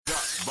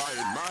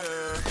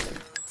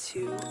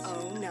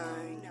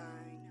209.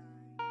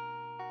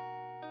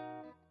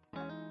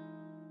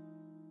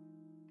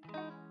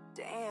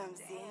 Damn,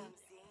 Z.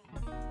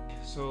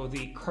 So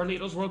the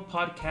Carlitos World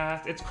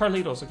Podcast. It's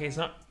Carlitos, okay? It's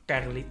not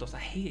Carlitos. I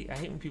hate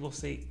when people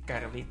say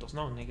Carlitos.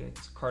 No, nigga,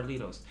 it's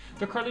Carlitos.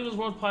 The Carlitos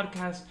World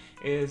Podcast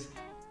is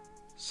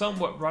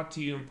somewhat brought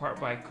to you in part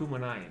by Kuma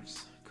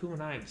Knives. Kuma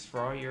Knives for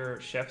all your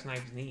chef's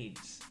knives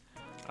needs.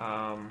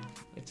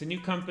 It's a new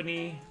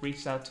company.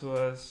 Reached out to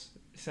us,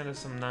 sent us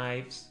some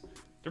knives.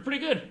 They're pretty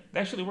good. They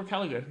actually work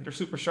hella good. They're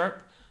super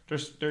sharp.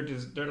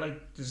 They're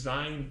like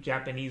designed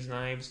Japanese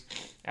knives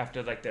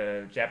after like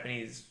the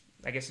Japanese.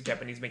 I guess the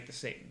Japanese make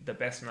the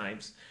best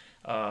knives,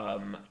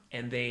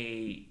 and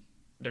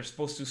they're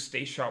supposed to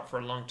stay sharp for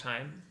a long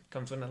time.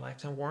 Comes with a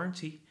lifetime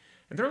warranty,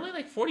 and they're only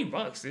like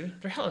 $40,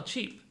 dude. They're hella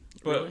cheap.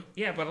 But really?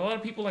 Yeah, but a lot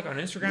of people like on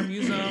Instagram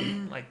use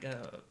them. Like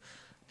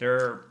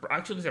they're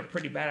a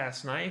pretty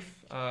badass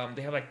knife.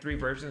 They have like 3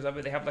 versions of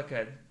it. They have like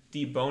a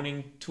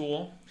deboning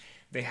tool.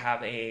 They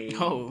have a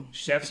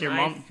chef's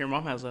knife. Your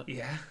mom has that.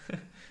 Yeah.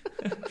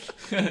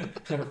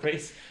 Her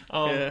face.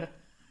 Yeah.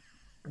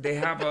 They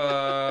have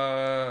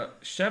a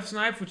chef's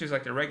knife, which is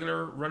like the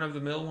regular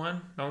run-of-the-mill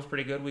one. That one's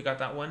pretty good. We got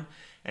that one.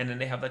 And then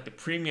they have like the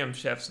premium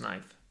chef's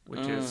knife,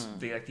 which is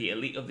the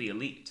elite of the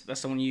elite.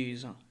 That's the one you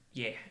use, huh?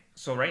 Yeah.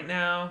 So right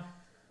now,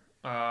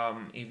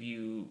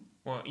 you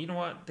know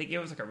what? They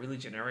gave us like a really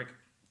generic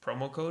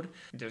promo code.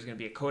 There's going to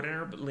be a code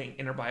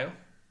in our bio.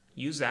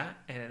 Use that,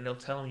 and it'll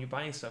tell them you're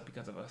buying stuff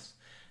because of us.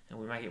 And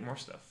we might get more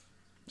stuff.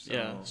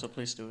 So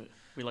please do it.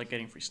 We like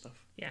getting free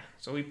stuff. Yeah,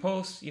 so we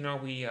post,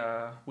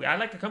 I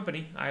like the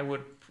company. I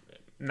would,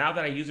 now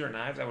that I use their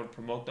knives, I would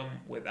promote them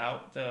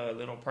without the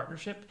little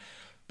partnership.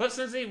 But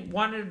since they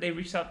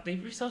reached out to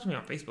me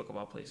on Facebook of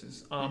all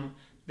places.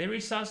 They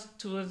reached out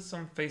to us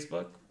on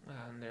Facebook,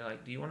 and they're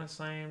like, do you want to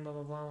sign, blah,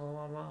 blah, blah, blah,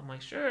 blah, blah. I'm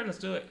like, sure, let's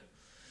do it.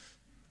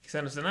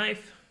 Send us a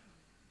knife.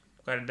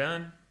 Got it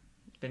done.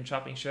 Been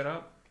chopping shit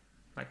up,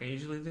 like I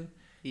usually do.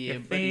 Yeah, you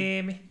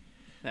buddy. feel me?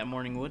 That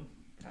morning wood.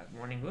 That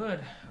morning wood.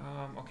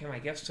 Okay, my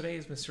guest today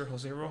is Mr.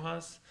 Jose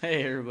Rojas.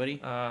 Hey,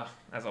 everybody.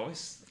 As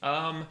always.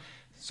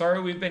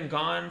 Sorry we've been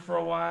gone for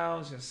a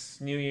while.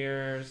 Just New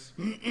Year's,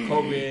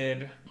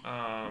 COVID,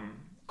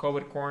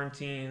 COVID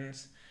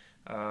quarantines,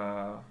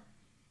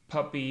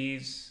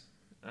 puppies.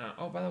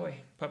 By the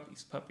way,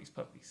 puppies.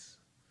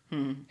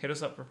 Hit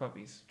us up for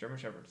puppies, German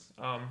Shepherds.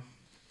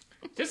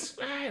 Just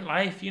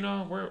life,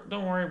 don't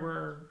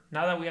worry.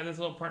 Now that we have this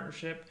little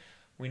partnership,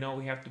 we know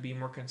we have to be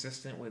more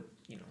consistent with,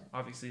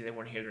 obviously they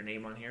want to hear their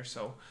name on here.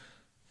 So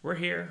we're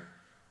here,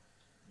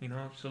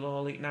 it's a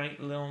little late night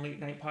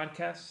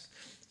podcast.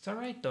 It's all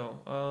right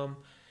though.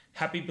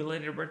 Happy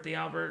belated birthday,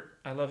 Albert.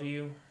 I love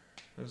you.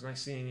 It was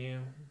nice seeing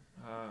you.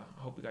 I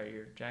hope you got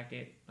your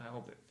jacket. I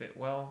hope it fit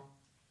well,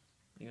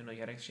 even though you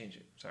had to exchange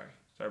it. Sorry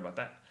about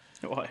that.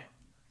 Why?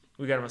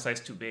 We got him a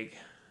size too big.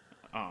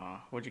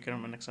 What'd you get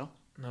him, an XL?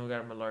 No, we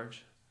got him a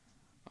large.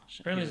 Oh,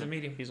 shit. Apparently he's a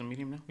medium. He's a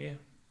medium now? Yeah.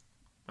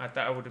 I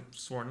thought I would have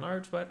sworn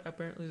large, but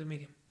apparently he's a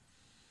medium.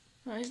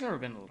 No, he's never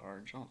been a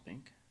large, I don't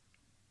think.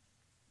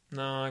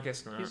 No, I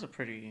guess not. He's a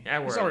pretty...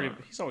 Yeah, he's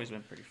always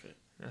been pretty fit.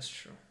 That's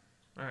true.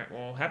 All right,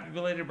 well, happy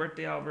belated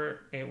birthday,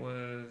 Albert. It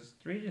was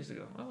 3 days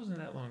ago. That wasn't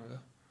that long ago.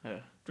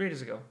 Yeah. 3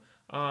 days ago.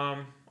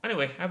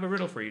 Anyway, I have a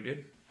riddle for you,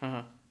 dude.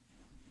 Uh-huh.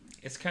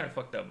 It's kind of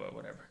fucked up, but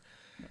whatever.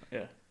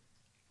 Yeah.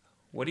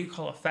 What do you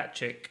call a fat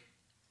chick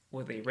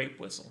with a rape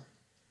whistle?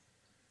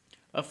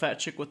 A fat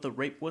chick with a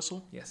rape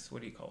whistle? Yes,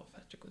 what do you call a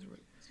fat chick with a rape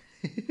whistle?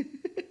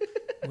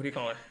 What do you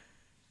call her?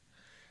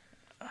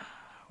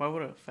 Why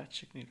would a fat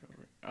chick need a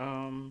rape?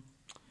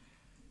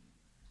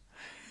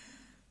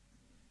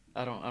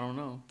 I don't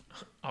know.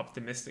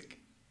 Optimistic.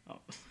 Oh.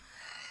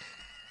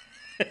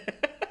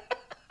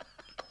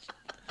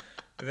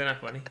 Isn't that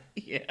funny?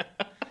 Yeah.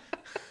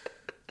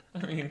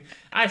 I mean,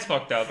 I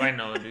fucked up, I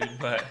know, dude,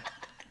 but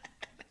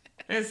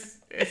it's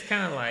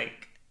kind of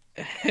like...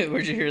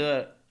 Where'd you hear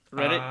that?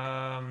 Reddit?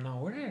 No,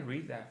 where did I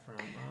read that from?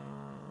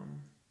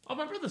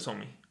 My brother told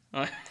me.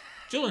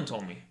 Julian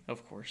told me.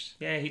 Of course.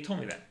 Yeah, he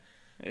told me that.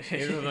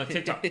 It was on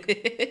TikTok.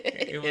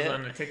 It was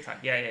on the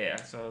TikTok. Yeah.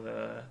 So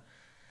the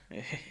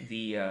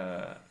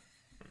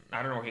I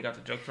don't know where he got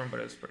the joke from, but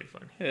it was pretty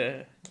funny.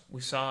 Yeah.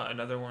 We saw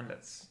another one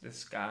that's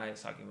this guy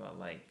is talking about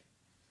like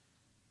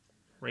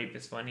rape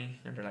is funny,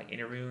 and they're like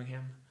interviewing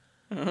him,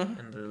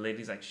 and the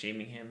lady's like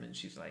shaming him, and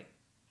she's like,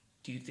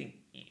 "Do you think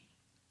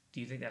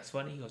that's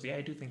funny?" He goes, "Yeah,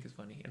 I do think it's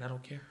funny, and I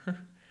don't care."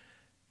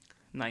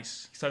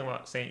 Nice. He's talking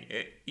about saying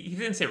he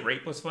didn't say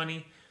rape was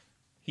funny.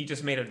 He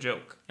just made a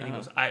joke, and he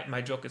goes, "My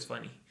joke is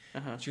funny."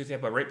 She was like,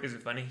 "But rape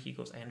isn't funny." He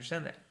goes, "I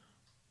understand that,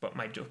 but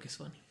my joke is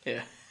funny."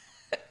 Yeah.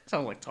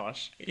 Sounds like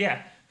Tosh.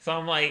 Yeah. So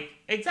I'm like,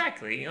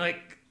 exactly.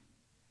 Like,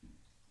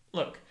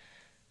 look,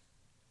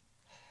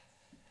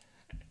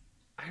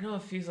 I know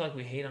it feels like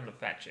we hate on the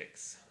fat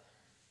chicks.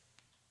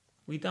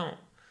 We don't.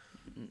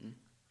 Mm-mm.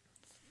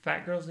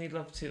 Fat girls need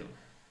love too.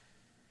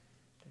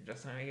 They're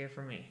just not gonna get it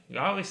from me. You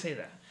always say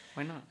that.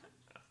 Why not?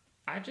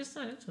 I'm just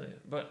not into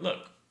it. But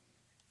look,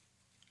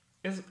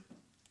 it's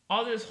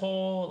all this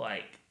whole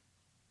like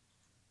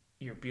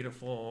you're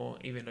beautiful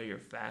even though you're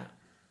fat.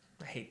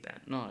 I hate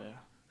that. No, yeah.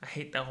 I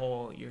hate that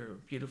whole you're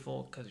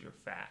beautiful because you're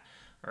fat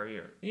or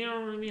you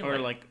know what I mean? Or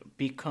like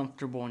be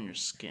comfortable in your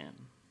skin.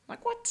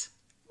 Like what?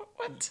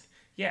 What?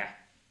 Yeah.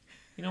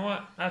 You know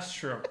what? That's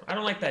true. I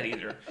don't like that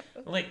either.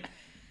 Like,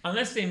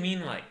 unless they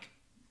mean like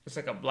it's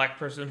like a black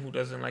person who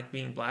doesn't like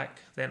being black,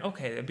 then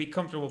okay, then be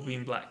comfortable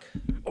being black.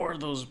 Or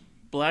those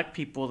black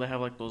people that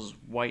have like those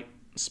white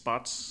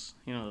spots,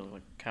 you know,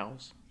 like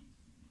cows.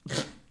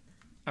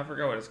 I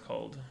forgot what it's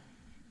called.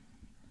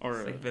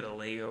 Or It's like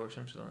vitiligo or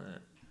something like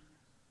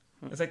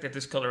that. It's like the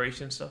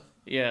discoloration stuff.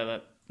 yeah,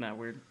 that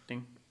weird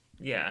thing.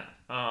 Yeah.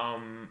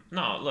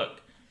 No,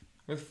 look.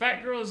 With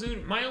fat girls,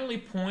 dude, my only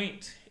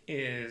point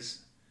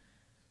is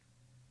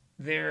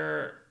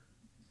they're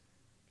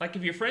like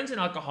if your friend's an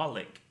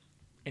alcoholic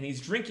and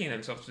he's drinking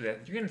himself to death,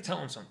 you're gonna tell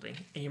him something.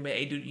 And you're like,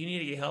 hey dude, you need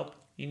to get help,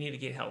 you need to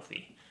get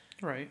healthy.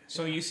 Right.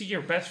 So you see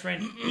your best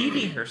friend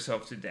eating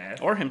herself to death.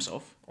 Or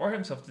himself.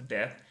 To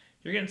death,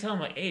 you're gonna tell him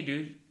like, hey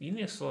dude, you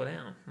need to slow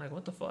down. Like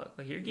what the fuck?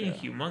 Like you're getting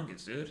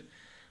humongous, dude.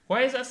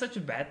 Why is that such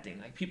a bad thing?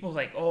 Like people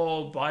like,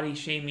 oh, body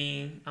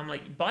shaming. I'm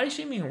like, body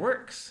shaming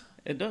works.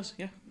 It does,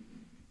 yeah.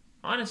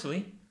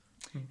 Honestly.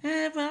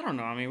 But I don't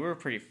know. I mean, we were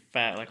pretty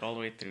fat like all the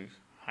way through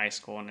high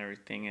school and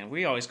everything, and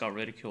we always got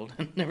ridiculed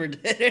and never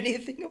did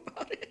anything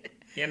about it.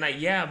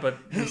 Yeah, but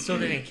we still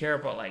didn't care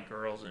about like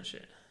girls and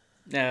shit.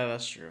 Yeah,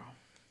 that's true.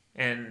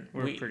 And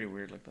We were pretty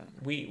weird like that.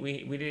 We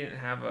didn't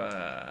have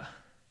a,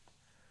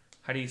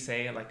 how do you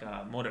say it, like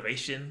a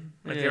motivation.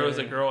 Like Yeah. there was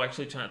a girl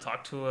actually trying to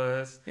talk to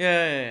us.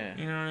 Yeah.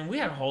 You know, and we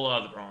had a whole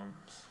lot of problems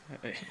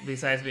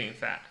besides being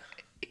fat.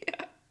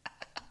 Yeah.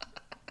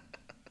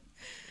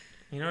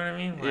 You know what I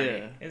mean? Like,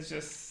 Yeah. It's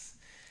just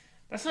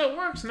that's how it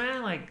works,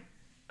 man. Like,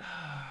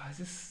 it's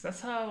just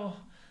that's how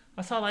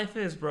life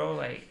is, bro.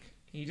 Like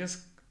you just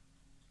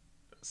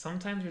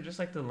sometimes you're just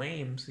like the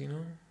lames, you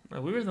know.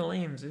 Like we were the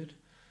lames, dude.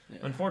 Yeah.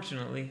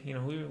 Unfortunately, you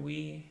know,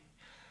 we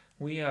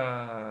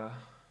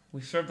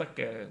served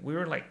we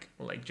were like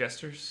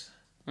jesters.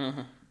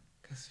 Uh-huh.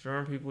 Cause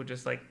remember people would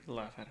just like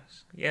Laugh at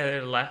us. yeah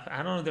they're I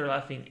don't know if they're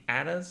laughing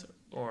at us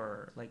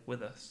or like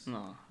with us.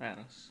 No, at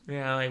us.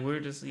 Yeah, like we were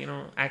just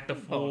act the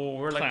fool.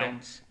 We're like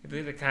clowns.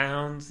 the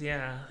clowns.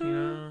 Yeah, you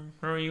know.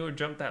 Remember you would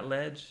jump that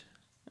ledge?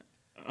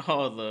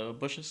 Oh, the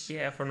bushes?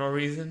 Yeah, for no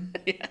reason.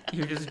 Yeah.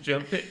 You just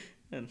jump it,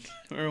 And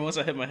remember once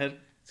I hit my head,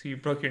 so you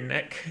broke your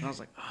neck. and I was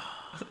like,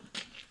 oh.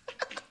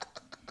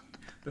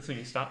 That's when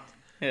you stopped.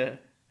 Yeah.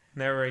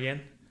 Never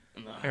again.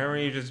 No. I remember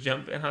you just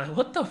jumped, and I'm like,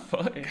 what the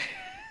fuck?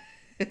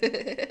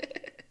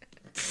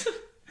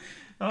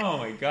 Oh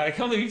my god! I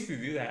can't believe you used to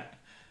do that.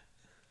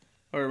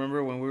 Or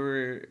remember when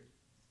we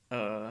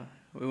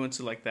went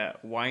to like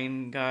that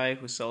wine guy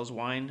who sells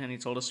wine, and he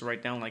told us to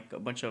write down like a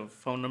bunch of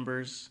phone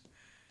numbers,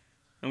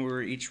 and we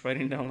were each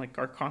writing down like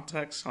our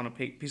contacts on a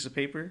piece of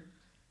paper,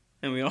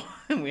 and we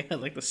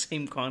had like the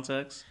same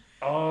contacts.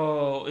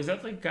 Oh, is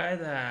that the guy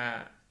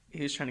that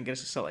He was trying to get us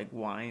to sell like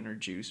wine or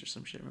juice or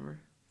some shit. Remember?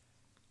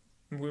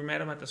 we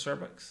met him at the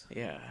Starbucks?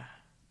 Yeah.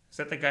 Is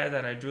that the guy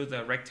that I drew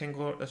the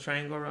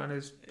triangle around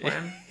his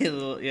plan?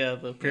 Yeah,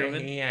 the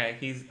pyramid. Yeah,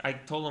 I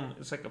told him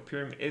it's like a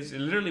pyramid. It's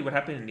literally what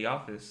happened in the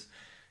office.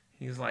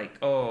 He's like,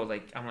 oh,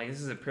 like I'm like, this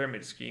is a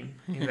pyramid scheme.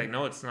 He's like,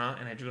 no, it's not.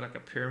 And I drew like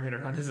a pyramid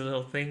around his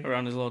little thing.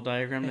 Around his little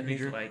diagram that And he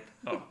he's drew. like,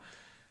 oh.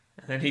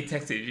 And then he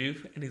texted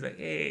you, and he's like,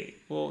 hey,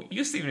 well,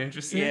 you seem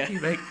interested. Yeah.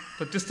 He's like,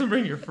 but just to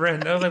bring your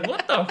friend. I was like,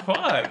 what the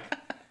fuck?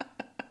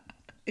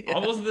 Yeah.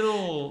 All those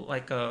little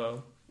like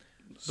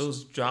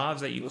those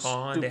jobs that you Those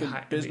call and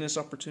stupid business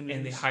opportunities.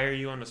 and they hire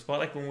you on the spot.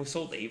 Like when we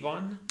sold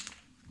Avon.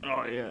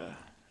 Oh yeah,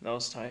 that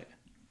was tight.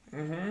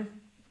 Mm-hmm.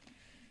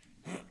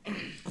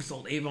 We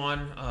sold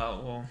Avon.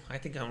 Well, I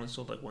think I only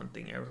sold like one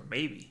thing ever,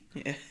 maybe.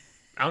 Yeah,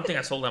 I don't think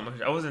I sold that much.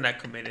 I wasn't that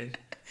committed.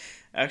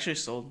 I actually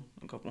sold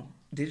a couple.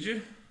 Did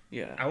you?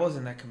 Yeah, I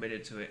wasn't that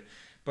committed to it.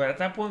 But at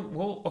that point,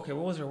 well, okay,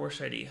 what was our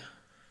worst idea?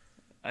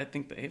 I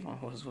think the Avon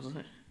wasn't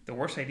it? The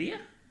worst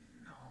idea?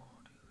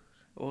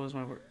 What was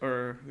my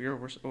or your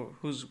worst? Or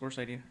whose worst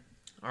idea?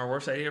 Our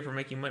worst idea for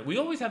making money. We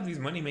always have these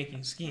money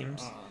making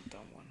schemes. Oh,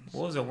 dumb ones.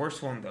 What was the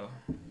worst one though?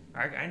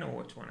 I know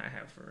which one I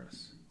have for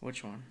us.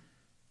 Which one?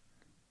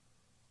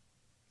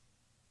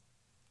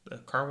 The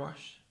car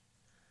wash.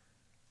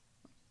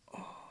 Oh,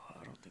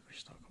 I don't think we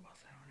should talk about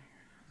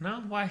that one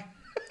here. No, why?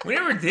 We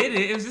never did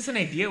it. It was just an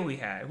idea we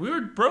had. We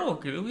were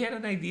broke. We had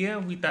an idea.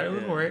 We thought it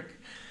would Yeah. work.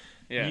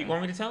 Yeah. You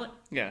want me to tell it?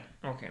 Yeah.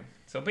 Okay.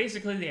 So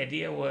basically, the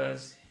idea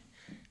was,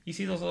 you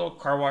see those little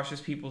car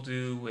washes people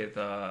do with,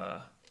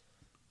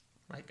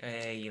 like,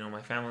 hey, you know,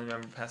 my family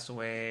member passed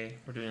away.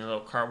 We're doing a little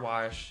car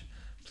wash.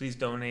 Please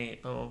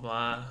donate. Blah blah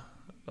blah.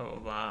 Blah blah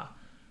blah.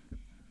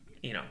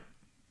 You know,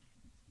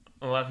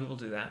 a lot of people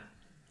do that.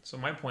 So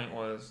my point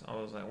was, I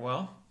was like,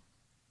 well,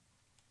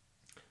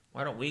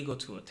 why don't we go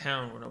to a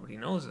town where nobody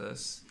knows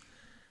us,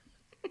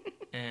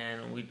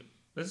 and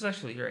this is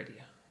actually your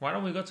idea. Why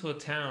don't we go to a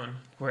town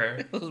where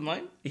It was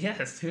mine.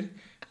 yes, dude,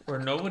 where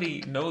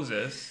nobody knows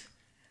us,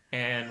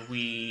 and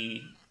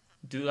we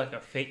do like a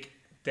fake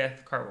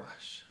death car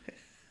wash.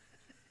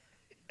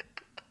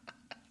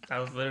 That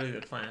was literally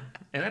the plan.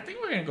 And I think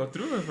we're gonna go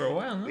through it for a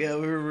while, no? Yeah,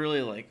 we were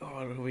really like,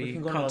 oh, do We we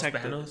can go to Los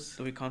contact Banos.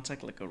 do we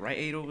contact like a Rite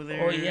Aid over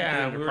there? Oh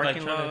yeah, in the we were like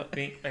parking trying lot? to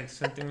think like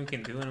something we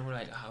can do, and we're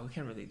like, oh, we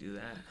can't really do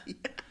that.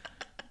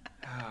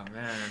 Oh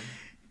man,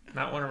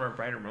 not one of our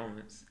brighter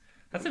moments.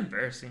 That's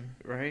embarrassing.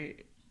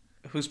 Right?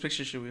 Whose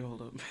picture should we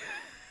hold up?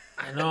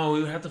 I know, we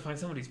would have to find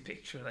somebody's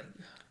picture,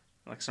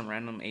 Like some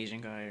random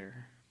Asian guy,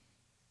 or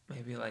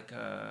maybe like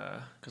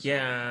cause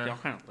yeah, y'all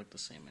kind of look the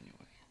same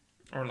anyway.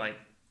 or like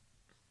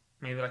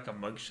maybe like a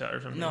mugshot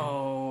or something.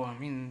 No, I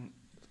mean,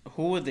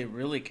 who would they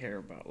really care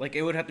about? Like,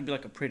 it would have to be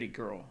like a pretty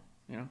girl,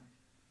 you know?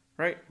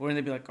 Right? Wouldn't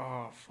they be like,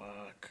 oh,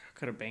 fuck, I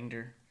could have banged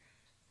her,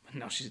 but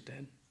now she's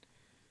dead.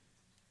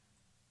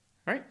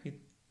 Right? I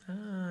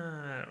don't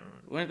know.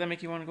 Wouldn't that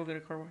make you want to go get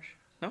a car wash?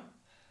 No?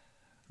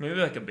 Maybe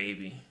like a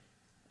baby.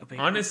 A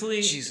baby?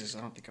 Honestly, Jesus,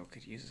 I don't think I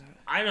could use that.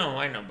 I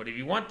know, but if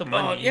you want the Oh,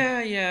 money,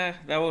 yeah,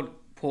 that would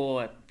pull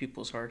at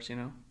people's hearts, you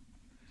know?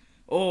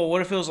 Oh,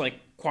 what if it was like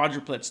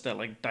quadruplets that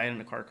like died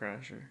in a car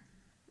crash, or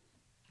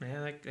yeah,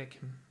 like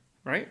can,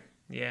 right?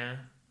 yeah,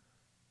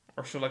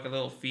 or show like a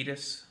little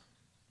fetus.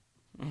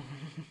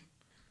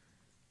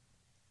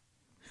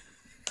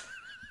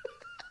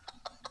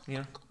 You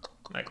know,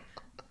 like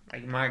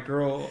my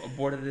girl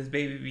aborted this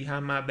baby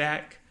behind my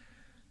back.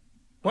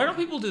 Why don't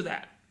people do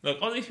that? Look,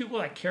 all these people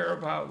that care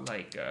about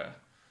like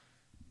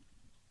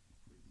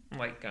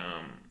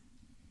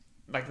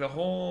the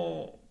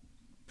whole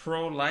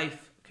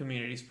pro-life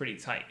community is pretty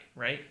tight,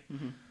 right?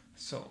 Mm-hmm.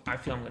 So I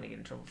feel I'm gonna get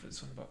in trouble for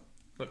this one, but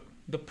look,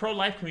 the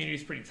pro-life community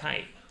is pretty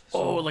tight.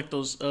 So, like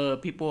those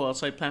people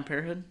outside Planned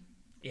Parenthood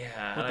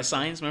yeah, with like, the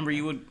signs. Remember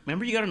you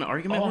got in an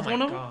argument with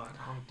one of them?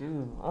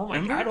 Oh my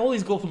god! I'd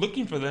always go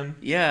looking for them.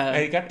 Yeah,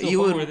 I got to the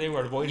point where they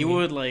were avoiding me. You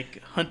would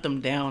like hunt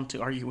them down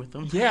to argue with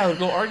them. Yeah, I would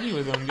go argue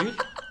with them, dude.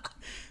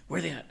 Where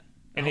are they at?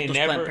 And they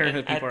never.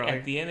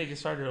 At the end, they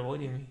just started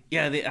avoiding me.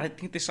 Yeah, I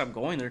think they stopped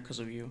going there because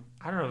of you.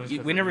 I don't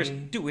know.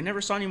 We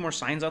never saw any more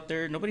signs out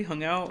there. Nobody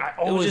hung out.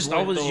 It was just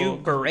always you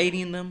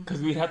berating them.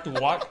 Because we'd have to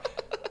walk.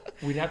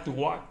 We'd have to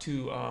walk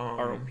to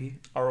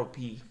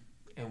ROP,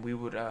 and we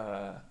would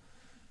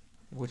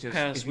which is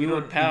pass. We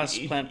would pass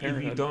Planned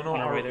Parenthood.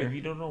 If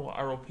you don't know what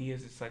ROP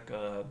is, it's like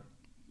a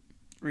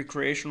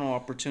recreational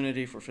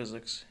opportunity for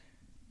physics.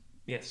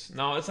 Yes.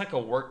 No, it's like a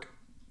work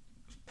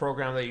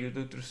program that you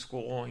do through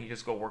school, and you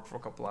just go work for a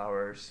couple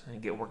hours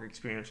and get work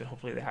experience, and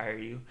hopefully they hire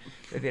you.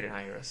 They didn't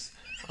hire us.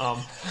 I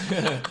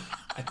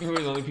think we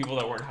were the only people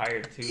that weren't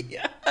hired too.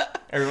 Yeah.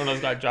 Everyone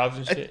else got jobs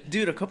and shit.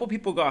 Dude, a couple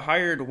people got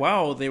hired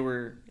while they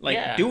were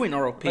doing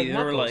ROP. Like they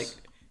Marcos. were like,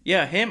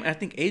 yeah, him. I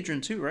think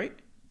Adrian too, right?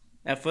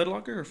 At Foot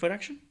Locker or Foot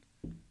Action.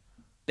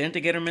 Didn't they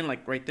get him in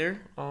like right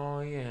there?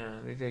 Oh yeah,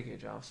 they did get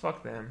jobs.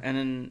 Fuck them. And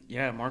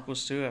then Mark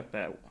was too at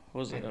that. What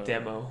was it?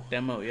 Demo.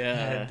 Demo,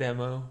 yeah.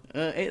 Demo.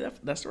 Hey,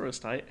 that store was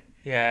tight.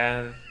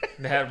 Yeah,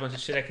 they had a bunch of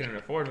shit I couldn't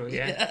afford, but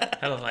yeah.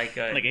 Hella like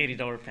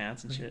 $80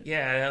 pants and shit.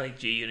 Yeah, they had like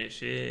G Unit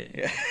shit.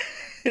 Yeah.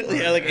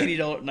 Yeah, like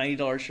 $80,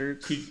 $90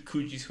 shirts.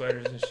 Coochie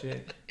sweaters and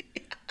shit.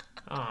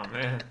 Oh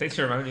man, thanks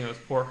for reminding me I was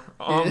poor.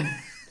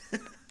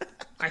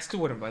 I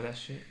still wouldn't buy that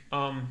shit.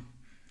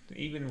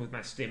 Even with my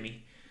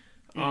stimmy.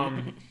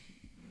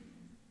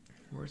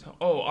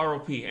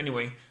 ROP.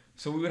 Anyway,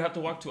 so we would have to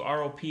walk to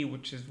ROP,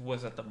 which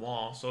was at the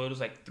mall. So it was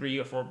like 3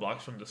 or 4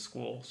 blocks from the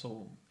school.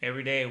 So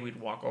every day we'd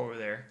walk over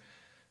there.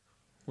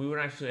 We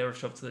wouldn't actually ever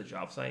show up to the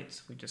job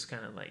sites. We just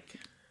kind of like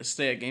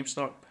stay at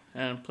GameStop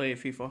and play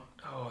FIFA.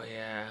 Oh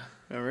yeah,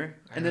 remember?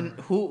 And then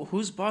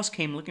whose boss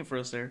came looking for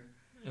us there?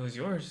 It was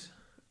yours.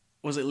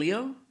 Was it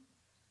Leo?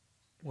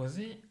 Was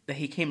it? That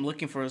he came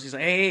looking for us. He's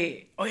like,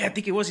 hey. Oh yeah, I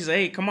think it was. He's like,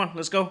 hey, come on,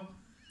 let's go.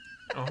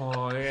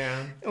 Oh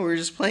yeah. And we were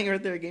just playing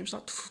right there at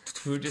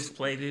GameStop. We just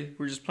played it.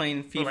 We were just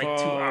playing FIFA for like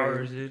 2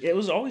 hours, dude. Yeah, it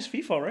was always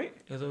FIFA, right?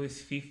 It was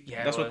always FIFA.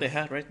 Yeah, that's what they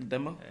had, right? The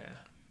demo. Yeah.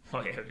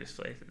 Oh yeah, we just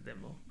played the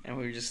demo. And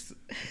we were just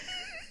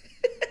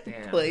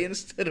play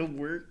instead of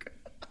work.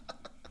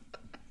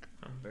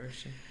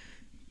 Embarrassing.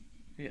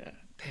 Yeah.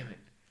 Damn it.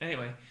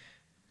 Anyway,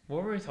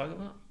 what were we talking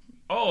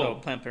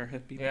about? Planned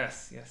Parenthood people.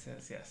 Yes.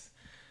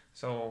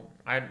 So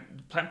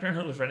Planned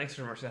Parenthood was right next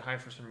to Merced High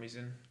for some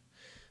reason.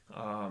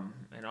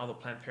 And all the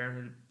Planned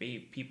Parenthood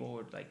people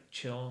would like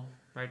chill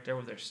right there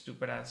with their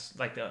stupid ass,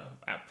 like the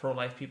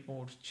pro-life people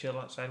would chill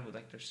outside with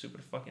like their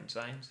stupid fucking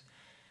signs.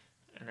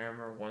 And I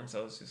remember once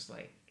I was just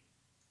like,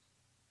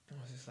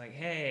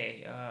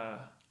 hey,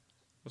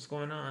 what's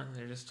going on? And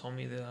they just told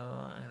me and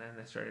then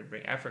I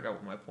started I forgot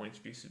what my points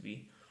used to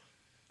be.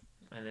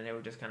 And then they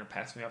would just kind of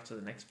pass me off to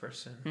the next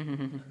person,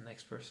 and the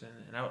next person,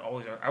 and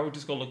I would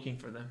just go looking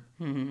for them.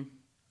 Mm-hmm.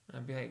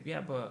 I'd be like, yeah,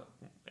 but,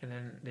 and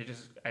then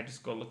I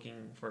just go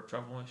looking for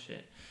trouble and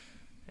shit.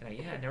 And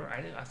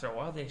after a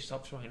while, they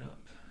stopped showing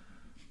up.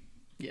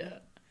 Yeah.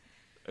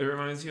 It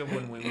reminds me of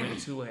when we went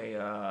to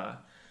a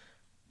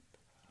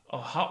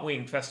hot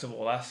wing festival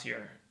last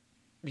year.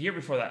 The year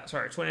before that,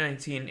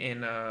 2019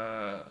 in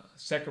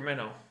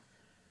Sacramento.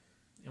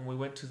 And we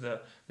went to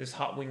this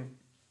hot wing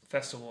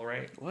festival,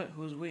 right? What?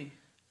 Who's we?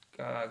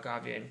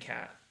 Gavia and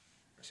Kat.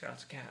 Shout out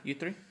to Kat. You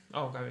three?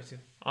 Oh, Gavia too.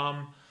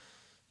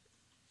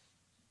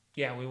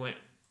 Yeah, we went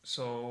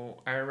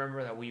So I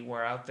remember that we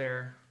were out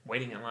there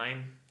waiting in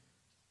line,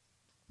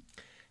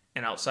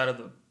 and outside of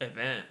the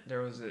event,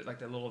 there was like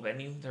the little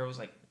venue. There was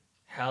like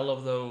hell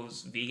of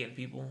those vegan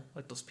people,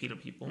 like those PETA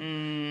people,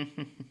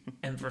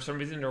 and for some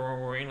reason they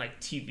were wearing like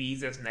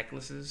TVs as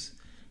necklaces,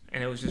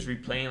 and it was just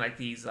replaying like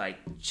these like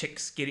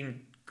chicks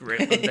getting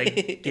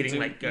getting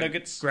like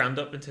nuggets ground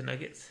up into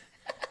nuggets,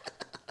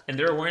 and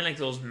they were wearing like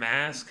those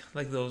masks,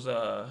 like those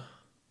oh,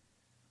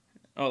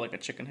 like a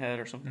chicken head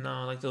or something.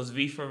 no, like those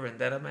V for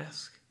Vendetta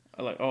masks.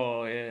 I like.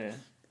 Oh yeah.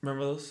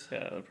 Remember those?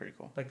 Yeah, they're pretty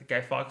cool. Like the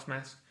Guy Fawkes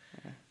mask.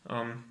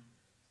 Yeah.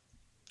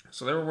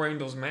 So they were wearing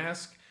those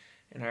masks,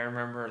 and I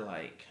remember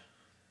like,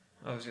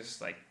 I was just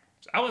like,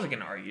 I wasn't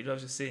gonna argue. I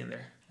was just sitting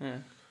there, Yeah.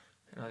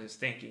 and I was just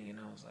thinking, and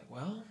I was like,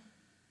 well,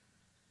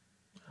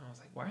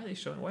 why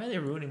are they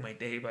ruining my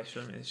day by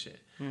showing me this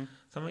shit? Mm.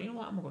 So I'm like, you know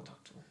what, I'm gonna go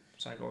talk to them.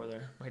 So I go over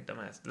there, my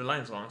dumbass. The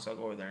line's long, so I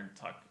go over there and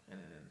talk, and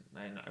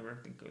then I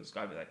remember thinking it was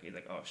gotta be like, he's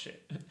like, oh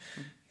shit.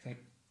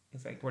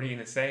 He's like, what are you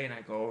gonna say? And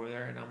I go over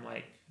there, and I'm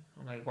like,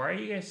 why are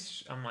you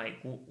guys? I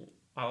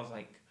was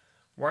like,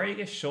 why are you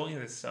guys showing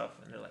this stuff?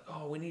 And they're like,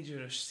 oh, we need you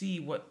to see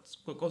what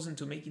goes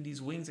into making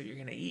these wings that you're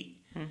gonna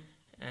eat.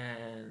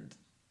 And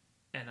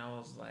I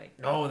was like,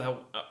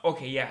 no,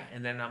 okay, yeah.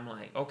 And then I'm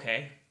like,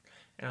 okay.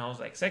 And I was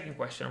like, second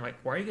question, I'm like,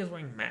 why are you guys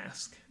wearing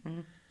masks?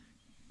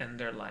 And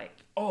they're like,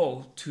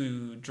 oh,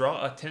 to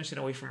draw attention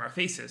away from our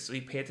faces, so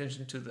you pay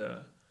attention to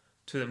the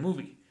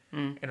movie.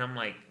 And I'm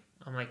like,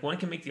 one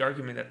can make the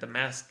argument that the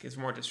mask is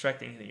more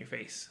distracting than your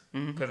face,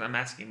 because I'm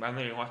asking, but I'm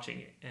not even watching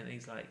it. And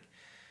he's like,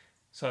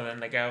 so then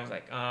the guy was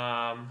like,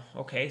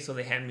 okay, so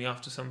they hand me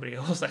off to somebody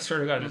else. I swear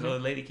to God, this other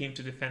lady came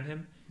to defend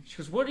him. She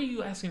goes, what are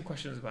you asking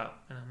questions about?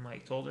 And I'm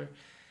like, told her,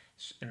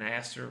 and I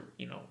asked her,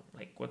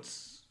 like,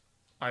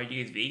 are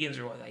you guys vegans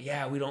or what? Like,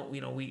 yeah, we don't,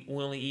 we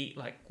only eat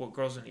like what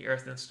grows in the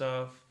earth and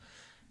stuff.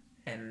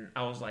 And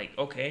I was like,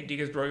 okay, do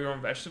you guys grow your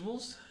own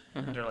vegetables?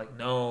 And they're like,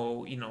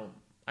 no,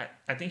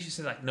 I think she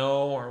said like,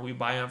 no, or we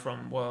buy them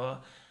from,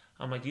 well,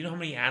 I'm like, do you know how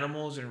many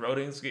animals and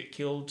rodents get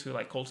killed to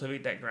like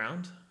cultivate that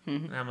ground?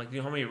 And I'm like, do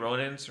you know how many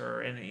rodents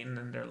or any? And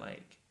then they're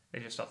like, they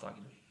just stopped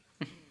talking to me.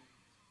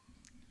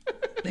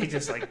 They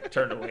just like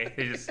turned away.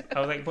 I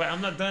was like, but I'm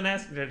not done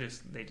asking.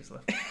 They just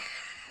left.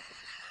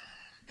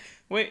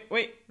 Wait.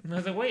 And I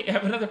was like, wait, I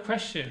have another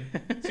question.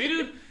 See,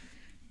 dude,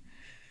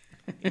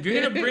 if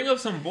you're gonna bring up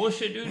some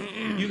bullshit,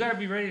 dude, you gotta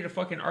be ready to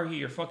fucking argue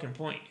your fucking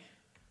point.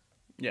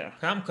 Yeah.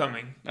 I'm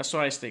coming. That's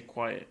why I stay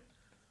quiet.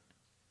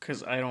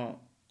 Cause I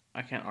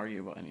can't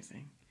argue about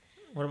anything.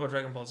 What about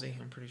Dragon Ball Z?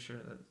 I'm pretty sure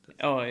that.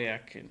 Oh yeah,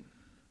 I can.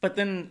 But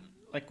then,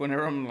 like,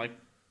 whenever I'm like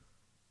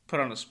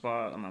put on the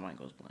spot, my mind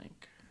goes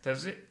blank.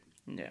 Does it?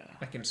 Yeah.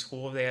 Like in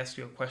school, if they ask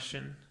you a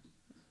question.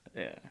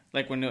 Yeah.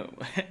 Like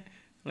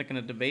like in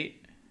a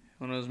debate,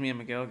 when it was me and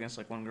Miguel against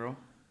like one girl,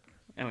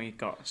 and we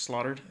got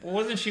slaughtered. Well,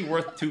 wasn't she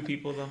worth two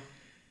people though?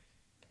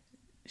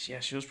 Yeah,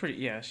 she was pretty.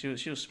 Yeah, she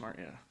was smart.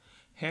 Yeah.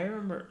 Hey, I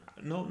remember.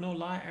 No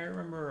lie. I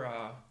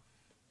remember.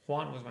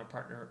 Juan was my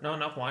partner. No,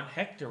 not Juan.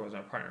 Hector was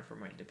my partner for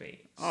my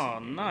debate. Oh,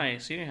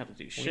 nice. You didn't have to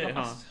do shit,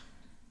 huh?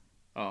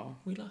 Oh.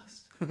 We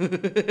lost.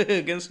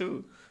 Against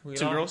who?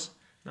 Two girls?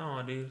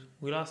 No, dude.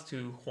 We lost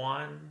to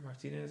Juan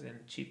Martinez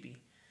and Chippy.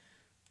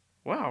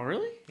 Wow,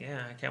 really?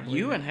 Yeah, I can't believe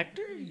You it. and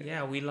Hector?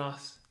 Yeah, we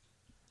lost.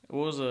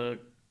 What was a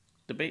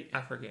debate?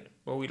 I forget.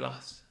 But we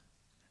lost.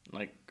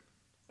 Like,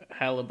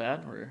 hella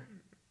bad? Or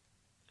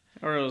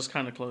it was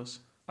kind of close?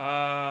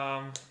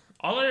 All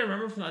I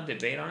remember from that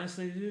debate,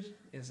 honestly, dude,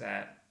 is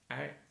that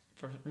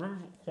remember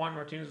Juan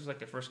Martinez was like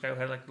the first guy who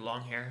had like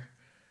long hair.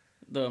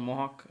 The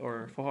mohawk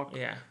or faux hawk?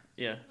 Yeah.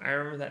 Yeah. I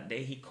remember that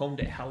day he combed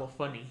it hella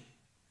funny.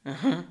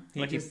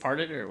 He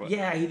parted or what?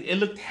 Yeah, it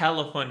looked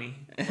hella funny.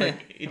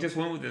 Like, it just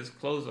went with his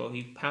clothes though.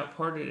 He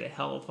parted it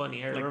hella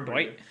funny. I remember.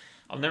 Dwight?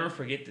 I'll never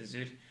forget this,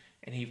 dude.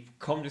 And he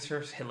combed his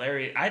hair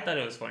hilarious. I thought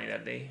it was funny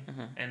that day.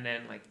 And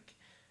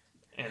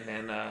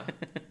then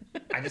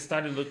I just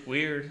thought it looked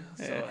weird.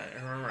 So I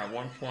remember at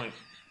one point,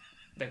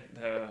 I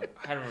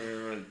don't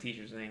remember the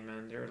teacher's name,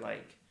 man. They were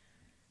like,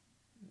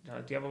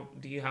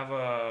 do you have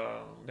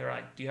a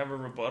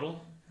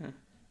rebuttal?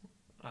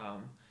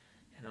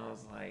 And I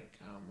was like,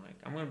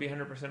 I'm gonna be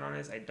 100%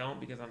 honest. I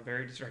don't, because I'm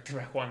very distracted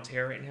by Juan's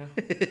hair right now.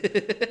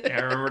 And I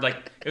remember like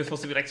it was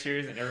supposed to be like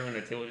serious, and everyone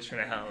at the table just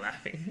started hella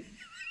laughing.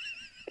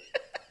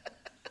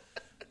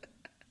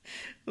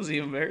 Was he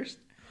embarrassed?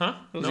 Huh?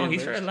 No, he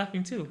started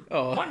laughing too.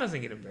 Oh. Juan doesn't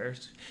get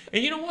embarrassed.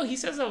 And you know what? He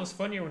says I was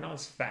funnier when I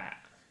was fat.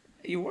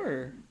 You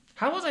were.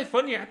 How was I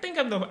funnier? I think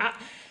I'm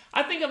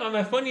at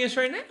my funniest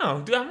right now,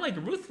 dude. I'm like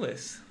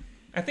ruthless.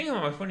 I think I'm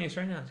at my funniest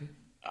right now, dude.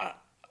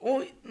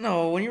 Well,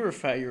 no. When you were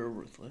fat, you were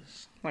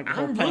ruthless. Like the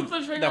I'm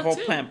ruthless right now, the whole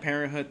too. Planned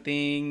Parenthood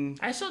thing.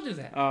 I still do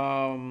that.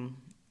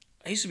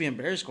 I used to be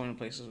embarrassed going to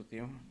places with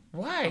you.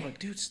 Why? I'm like,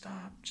 dude,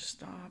 stop. Just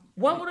stop.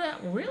 What would I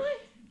really?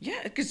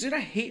 Yeah, because dude, I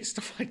hate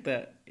stuff like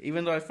that.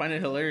 Even though I find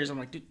it hilarious, I'm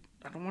like, dude,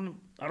 I don't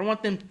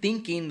want them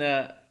thinking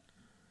that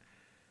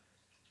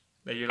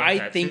you're like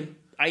that too?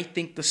 I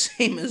think the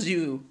same as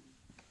you.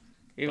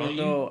 Even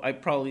though I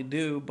probably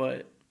do,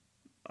 but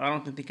I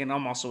don't think thinking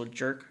I'm also a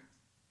jerk.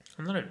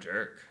 I'm not a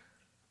jerk.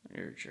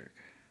 You're a jerk.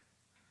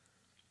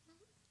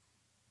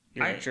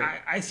 You're a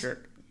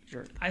jerk.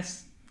 Jerk.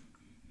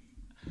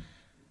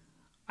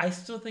 I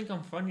still think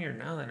I'm funnier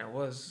now than I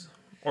was,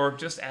 or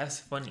just as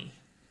funny.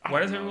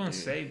 Why does everyone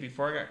say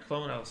before I got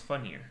cloned I was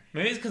funnier?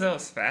 Maybe it's because I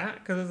was fat.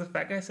 Because I was a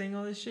fat guy saying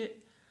all this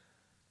shit.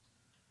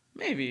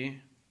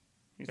 Maybe.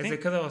 Is it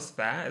because I was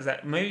fat? Is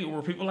that maybe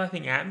were people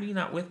laughing at me,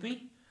 not with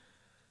me?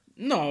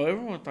 No,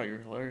 everyone thought you were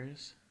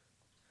hilarious.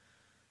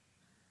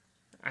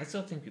 I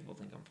still think people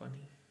think I'm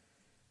funny.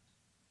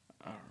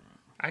 I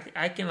don't know.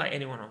 I can light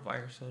anyone on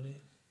fire, so dude.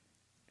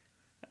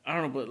 I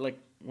don't know, but like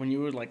when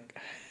you would like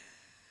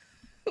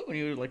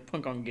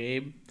punk on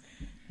Gabe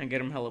and get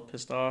him hella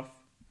pissed off.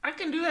 I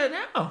can do that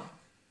now.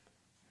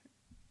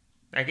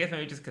 I guess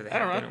maybe just because I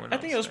don't know. I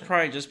think it was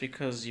probably just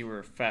because you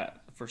were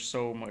fat for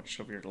so much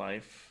of your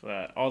life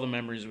that all the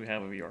memories we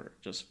have of you are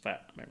just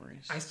fat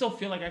memories. I still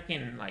feel like I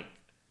can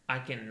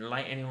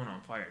light anyone on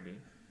fire, dude.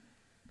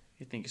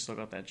 You think you still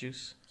got that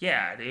juice?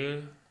 Yeah,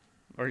 dude.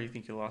 Or you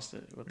think you lost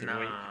it with your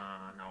weight?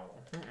 No.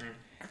 Mm-mm.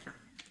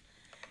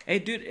 Hey,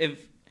 dude,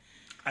 if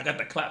I got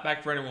the clap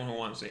back for anyone who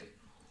wants it.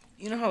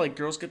 you know how like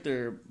girls get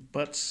their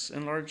butts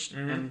enlarged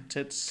and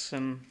tits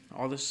and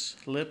all this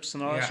lips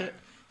and all that shit?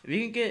 If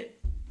you can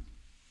get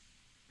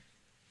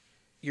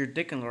your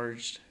dick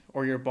enlarged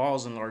or your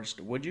balls enlarged,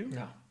 would you?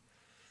 No.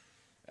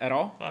 At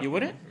all? Fuck You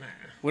wouldn't? Nah.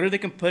 What if they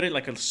can put it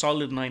like a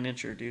solid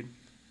 9-incher, dude?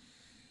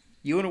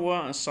 You wouldn't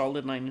want a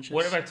solid 9 inches?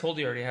 What if I told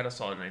you I already had a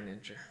solid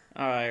 9-incher?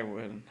 I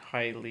would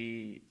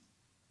highly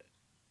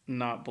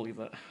not believe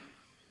that.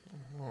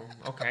 Well,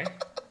 okay.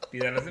 Be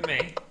that as it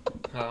may.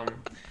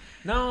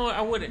 No, I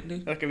wouldn't,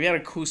 dude. Like if you had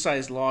a cool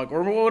sized log,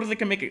 or what if they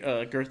can make it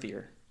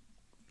girthier?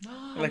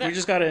 No, Like we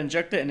just gotta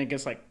inject it and it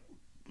gets like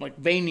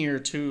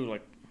veinier too.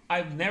 Like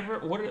I've never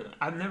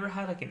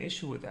had like an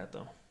issue with that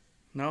though.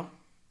 no,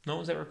 No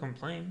one's ever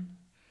complained.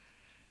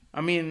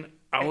 I mean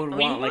I would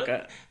want like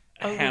a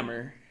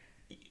hammer.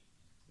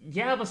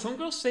 Yeah, but some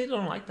girls say they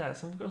don't like that.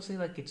 Some girls say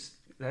like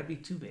that'd be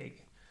too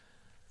big.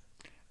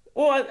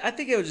 Well, I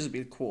think it would just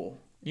be cool.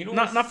 You know,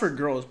 not for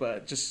girls,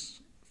 but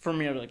just for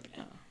me. I'd be like,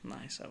 yeah,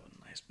 nice. I have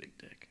a nice big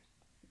dick.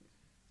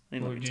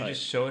 Would you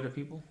just show it to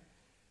people,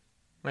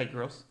 like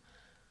girls?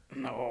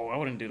 No, I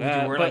wouldn't do Would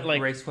that. you wear but like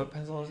gray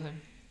sweatpants all the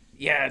time?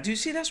 Yeah, do you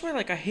see? That's why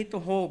like I hate the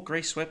whole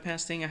gray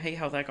sweatpants thing. I hate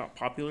how that got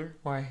popular.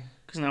 Why?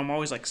 Because now I'm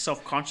always like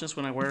self-conscious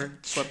when I wear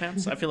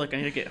sweatpants. I feel like I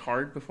need to get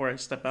hard before I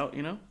step out.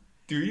 You know?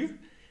 Do you?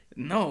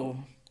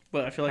 No,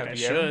 but I feel like I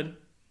should.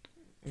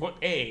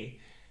 What?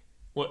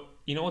 What?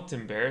 You know what's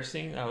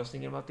embarrassing? I was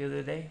thinking about the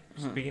other day.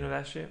 Speaking of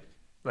that shit,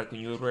 like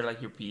when you would wear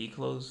like your PE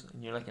clothes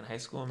and you're like in high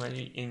school,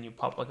 and you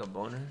pop like a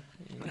boner.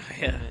 Like,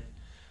 yeah.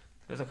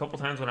 There's a couple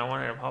times when I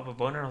wanted to pop a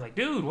boner. I was like,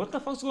 dude, what the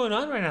fuck's going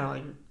on right now?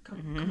 Like,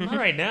 come on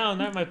right now,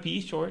 not my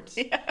PE shorts.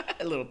 Yeah,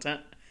 a little tent.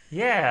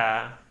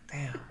 Yeah.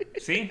 Damn.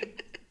 See?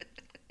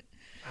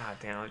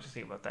 Damn. I was just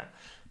thinking about that.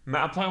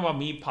 I'm talking about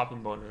me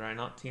popping boners, right?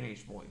 Not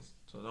teenage boys.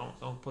 So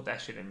don't put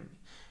that shit in me.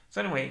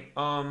 So anyway,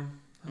 I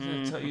was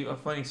gonna tell you a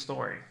funny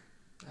story.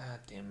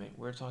 Damn it.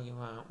 What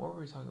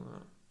were we talking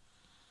about?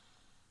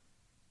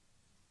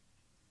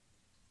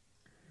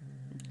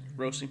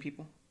 Roasting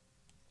people?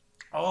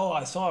 Oh,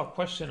 I saw a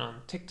question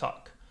on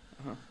TikTok.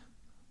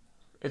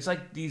 It's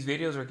like these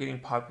videos are getting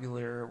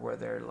popular where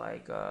they're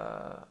like,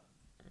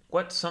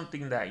 what's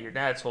something that your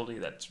dad told you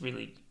that's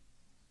really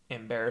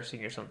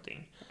embarrassing or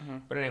something?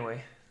 But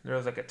anyway, there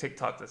was like a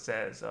TikTok that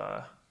says,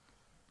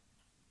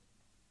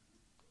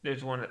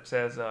 there's one that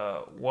says,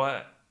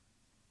 what's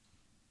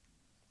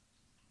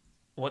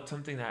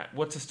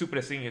the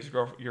stupidest thing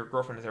your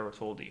girlfriend has ever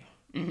told you?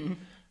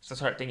 So I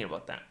started thinking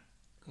about that.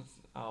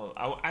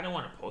 I don't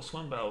want to post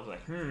one, but I was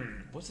like,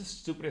 what's the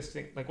stupidest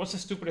thing? Like, what's the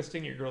stupidest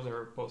thing your girl's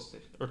ever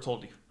posted or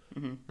told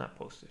you? Not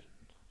posted.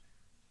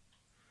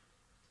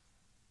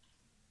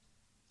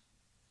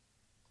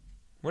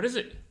 What is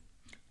it?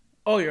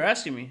 Oh, you're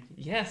asking me?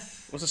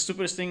 Yes. What's the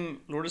stupidest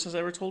thing Lourdes has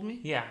ever told me?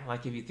 Yeah,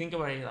 like if you think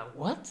about it, you're like,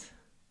 what?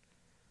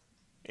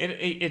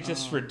 It's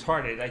just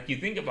retarded. Like you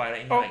think about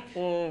it, and you're like,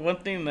 well, one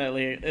thing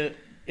that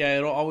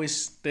it'll always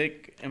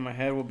stick in my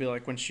head will be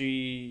like when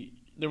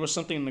there was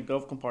something in the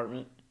glove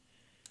compartment,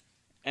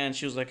 and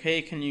she was like,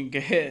 "Hey, can you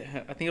get?"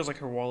 I think it was like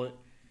her wallet.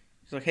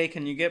 She's like, "Hey,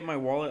 can you get my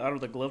wallet out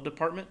of the glove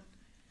department?"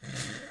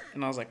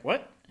 And I was like,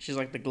 "What?" She's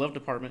like, "The glove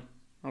department."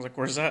 I was like,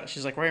 "Where's that?"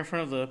 She's like, "Right in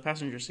front of the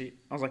passenger seat."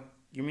 I was like,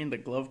 "You mean the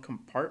glove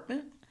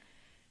compartment?"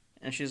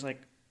 And she's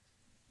like,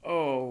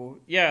 "Oh,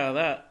 yeah,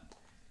 that."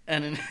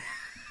 And then,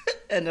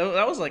 and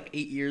that was like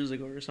 8 years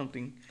ago or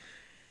something.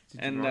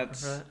 Did you rock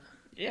for that?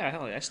 Yeah,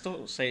 hell yeah. I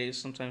still say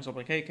sometimes, I'm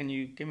like, "Hey, can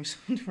you give me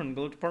something from the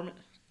glove department?"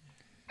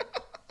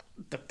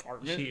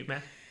 Department? She,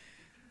 man.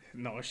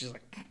 No, she's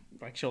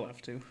like she'll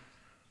have to.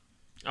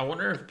 I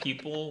wonder if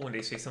people, when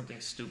they say something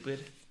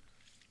stupid,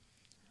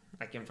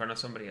 like in front of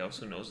somebody else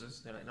who knows this,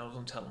 they're like, no,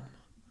 don't tell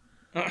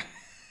them.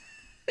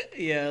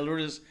 Yeah,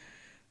 Lourdes,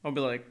 I'll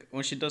be like,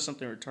 when she does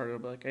something retarded, I'll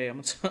be like, hey,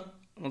 I'm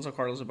gonna tell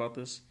Carlos about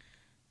this.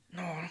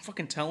 No, I don't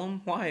fucking tell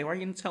him. Why? Why are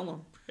you gonna tell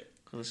him?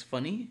 Because it's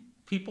funny?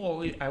 People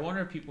always, I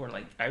wonder if people are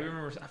like, I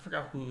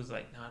forgot who was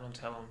like, no, don't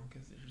tell him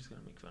because they're just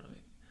gonna make fun of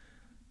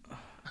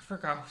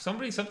forgot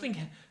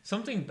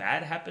something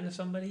bad happened to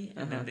somebody,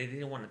 and then they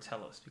didn't want to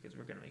tell us because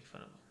we are gonna make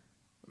fun of them.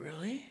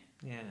 Really?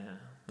 Yeah,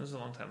 it was a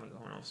long time ago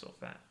when I was so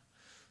fat.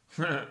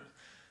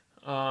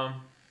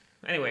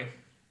 Anyway,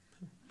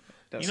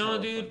 That's you know,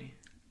 hella dude, funny.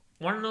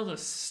 want to know the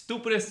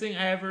stupidest thing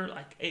I ever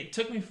like? It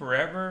took me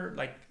forever.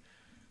 Like,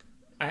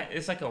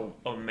 it's like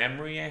a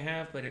memory I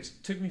have, but it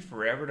took me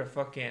forever to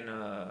fucking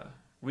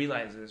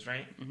realize this.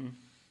 Right? Mm-hmm.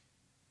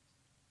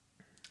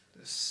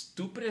 The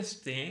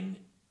stupidest thing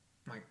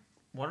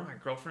one of my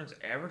girlfriends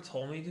ever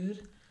told me,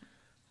 dude,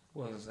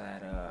 was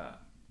that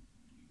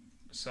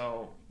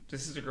so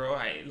this is the girl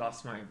I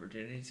lost my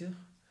virginity to,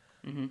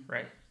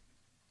 right?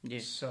 Yeah.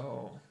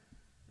 So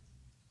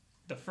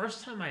the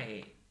first time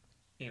I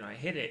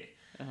hit it,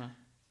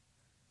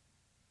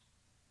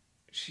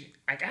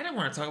 I didn't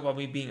want to talk about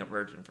me being a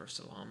virgin. First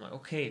of all, I'm like,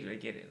 okay, did I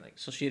get it? Like,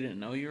 So she didn't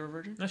know you were a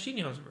virgin? no, she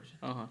knew I was a virgin.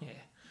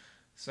 Yeah.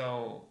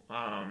 So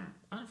I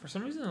don't know, for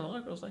some reason, a lot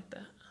of girls like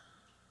that.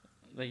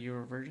 That you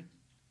were a virgin?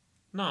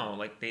 No,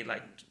 like they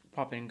like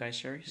Popping in guys'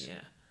 cherries?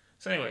 yeah.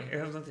 So anyway, it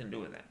has nothing to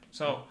do with that.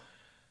 So,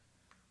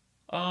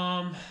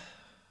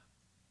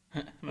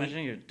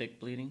 Imagine your dick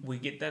bleeding. we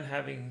get done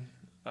having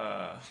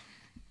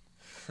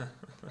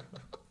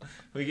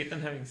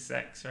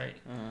sex, right?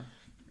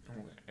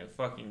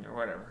 Fucking or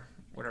whatever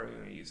we're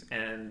gonna use.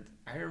 And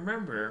I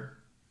remember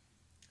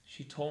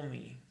she told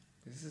me,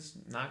 this is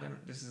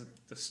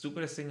the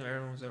stupidest thing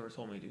everyone's ever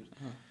told me, dude.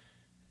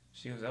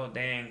 She goes, oh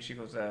dang. She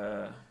goes,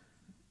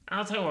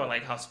 I'll tell you about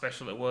like how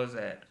special it was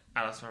that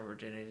I lost my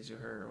virginity to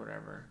her or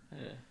whatever.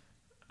 Yeah.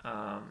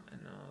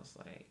 And I was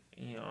like,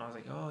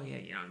 oh yeah,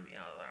 you know me,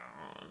 I was like,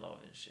 oh, I love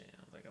it and shit. I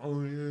was like,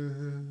 oh yeah,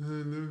 I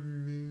love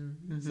you,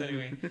 man. So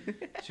anyway,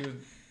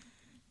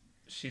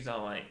 she's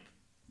all like,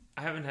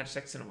 I haven't had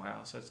sex in a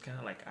while, so it's kind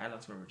of like I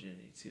lost my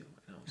virginity too.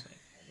 And I was like,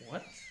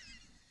 what?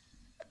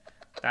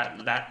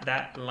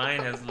 That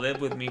line has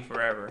lived with me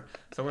forever.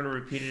 So I'm gonna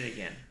repeat it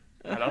again.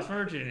 I lost my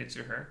virginity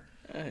to her,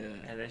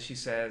 and then she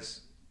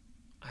says,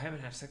 I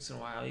haven't had sex in a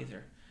while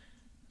either,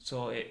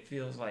 so it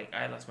feels like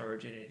I lost my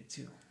virginity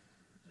too.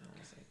 And I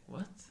was like,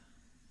 what?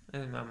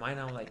 And in my mind,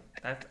 I'm like,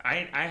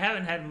 I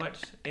haven't had much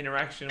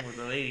interaction with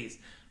the ladies,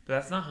 but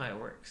that's not how it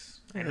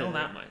works. I know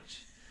that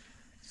much.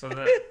 So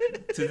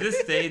to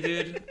this day,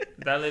 dude,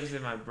 that lives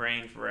in my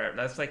brain forever.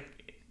 That's like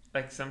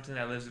something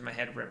that lives in my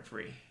head rent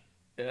free.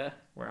 Yeah.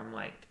 Where I'm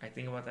like, I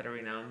think about that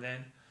every now and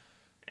then,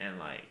 and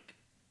like,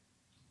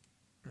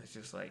 it's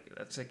just like,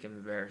 that's like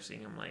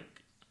embarrassing. I'm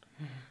like,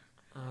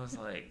 I was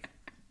like,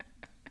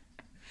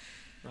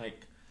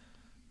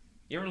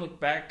 you ever look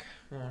back?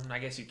 Well, I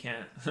guess you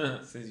can't,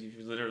 since you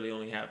literally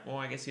only have. Well,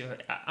 I guess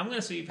I'm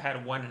gonna say you've had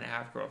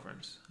 1.5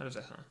 girlfriends. How does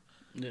that sound?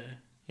 Yeah.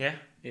 Yeah.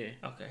 Yeah.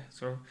 Okay.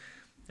 So,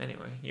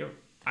 anyway,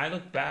 I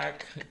look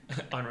back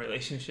on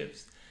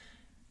relationships,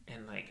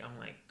 and like I'm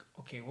like,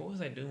 okay, what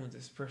was I doing with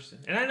this person?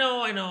 And I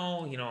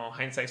know,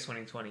 hindsight's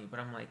 20/20, but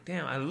I'm like,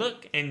 damn, I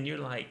look and you're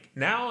like,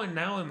 now in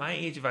my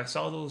age, if I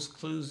saw those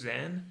clues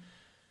then,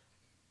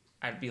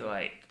 I'd be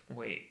like,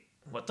 wait,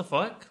 what the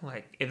fuck?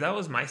 Like, if that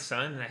was my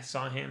son and I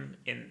saw him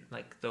in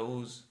like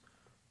those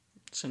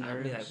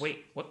scenarios, I'd be like,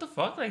 wait, what the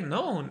fuck? Like,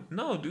 no,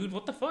 dude,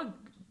 what the fuck?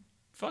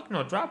 Fuck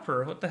no, drop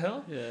her. What the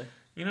hell? Yeah.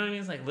 You know what I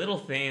mean? It's like little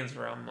things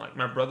where I'm like,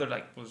 my brother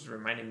like was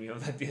reminding me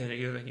of that the other day.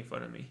 He was making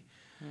fun of me.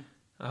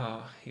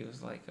 He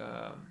was like,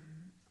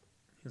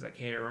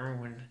 hey,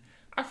 remember when?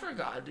 I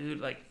forgot,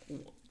 dude. Like,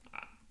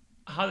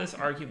 how this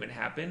argument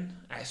happened.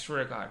 I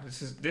swear to God,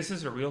 this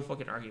is a real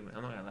fucking argument.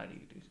 I'm not gonna lie to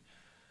you, dude.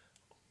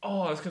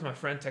 Oh, it's because my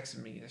friend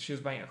texted me that she was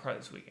buying a car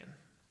this weekend.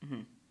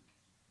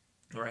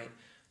 Right.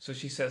 So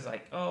she says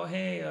like, oh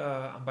hey,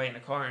 I'm buying a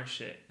car and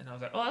shit. And I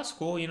was like, oh that's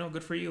cool.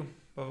 Good for you.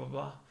 Blah blah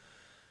blah.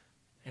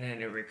 And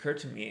then it recurred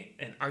to me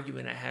an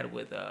argument I had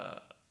with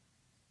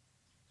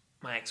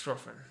my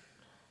ex-girlfriend,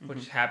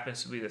 which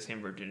happens to be the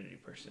same virginity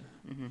person.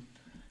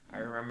 I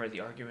remember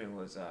the argument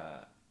was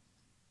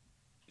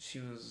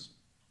she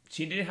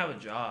didn't have a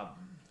job.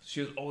 She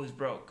was always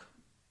broke.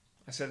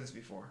 I said this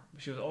before,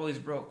 but she was always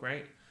broke,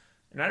 right?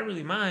 And I didn't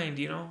really mind,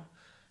 And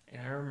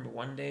I remember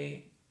one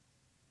day,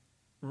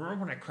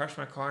 when I crashed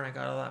my car and I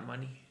got all that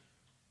money?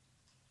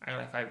 I got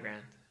like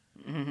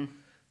 $5,000.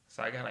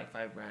 So I got like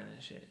 $5,000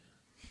 and shit.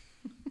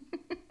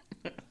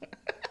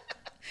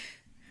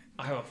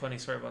 I have a funny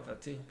story about that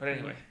too. But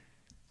anyway,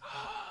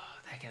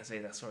 I can't say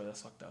that story.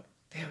 That's fucked up.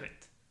 Damn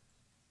it.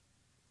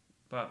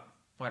 But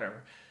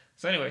whatever.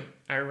 So anyway,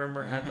 I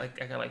remember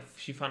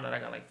she found out I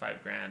got like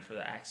 $5,000 for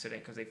the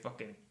accident because they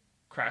fucking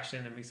crashed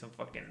into me some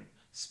fucking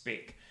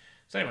spick.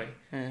 So anyway,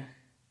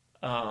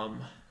 I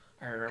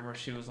remember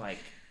she was kind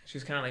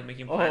of like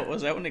making plans. Oh,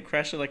 was that when it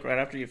crashed like right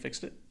after you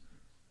fixed it?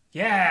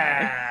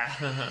 Yeah.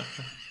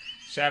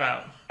 Shout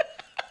out.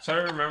 So I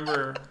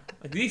remember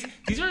like these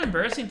are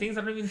embarrassing things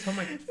I don't even tell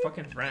my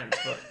fucking friends.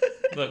 But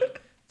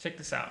look, check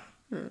this out.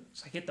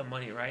 So I get the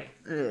money, right?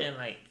 And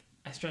like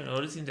I started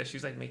noticing that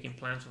she's like making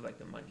plans with like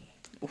the money.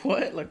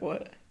 What? Like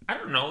what? I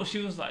don't know. She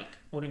was like,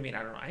 what do you mean?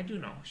 I don't know. I do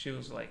know. She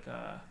was like,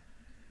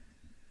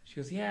 she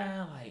goes,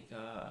 yeah, like,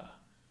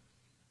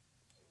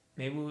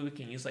 maybe we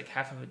can use like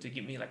half of it to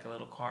get me like a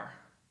little car.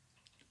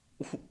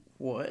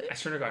 What? I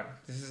swear to God,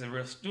 this is a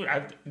real dude.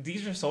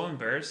 These are so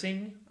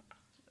embarrassing.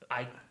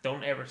 I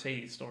don't ever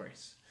say these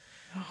stories.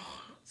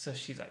 So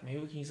she's like, maybe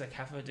we can use like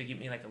half of it to get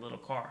me like a little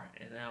car,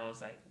 and I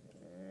was like,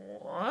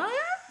 what?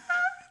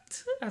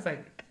 I was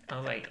like,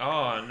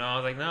 oh no. I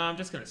was like, no, I'm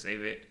just gonna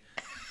save it.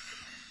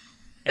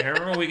 And I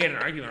remember we get an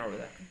argument over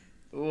that.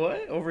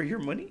 What? Over your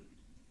money?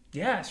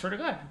 Yeah, I swear to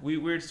God,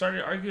 we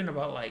started arguing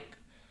about like,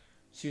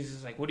 she was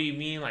just like, what do you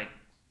mean like,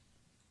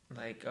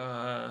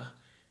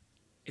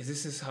 is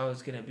this how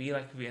it's gonna be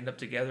like if we end up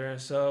together and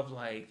stuff?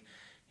 Like,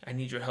 I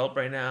need your help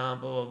right now,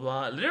 blah blah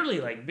blah.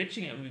 Literally like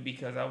bitching at me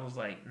because I was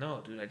like,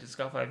 no, dude, I just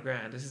got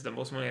 $5,000. This is the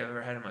most money I've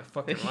ever had in my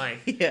fucking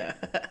life. Yeah.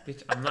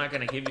 Bitch, I'm not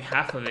gonna give you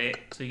half of it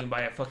so you can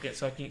buy a fucking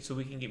so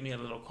we can get me a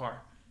little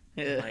car.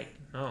 Yeah. Like,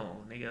 no,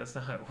 nigga, that's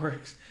not how it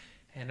works.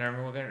 And I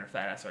remember we got in a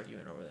fat ass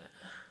argument over that.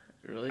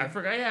 Really? I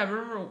forgot. Yeah,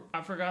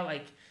 I forgot.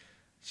 Like,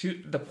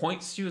 the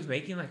points she was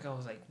making. Like, I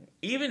was like,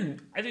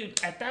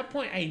 at that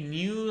point, I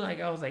knew.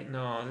 Like, I was like,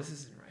 no, this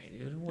isn't right,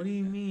 dude. What do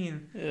you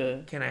mean? Yeah.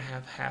 Can I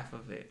have half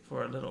of it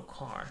for a little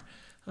car?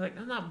 I was like,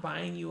 I'm not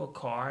buying you a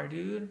car,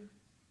 dude.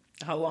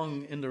 How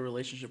long in the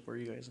relationship were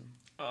you guys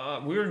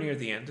in? We were near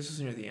the end. This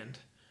was near the end.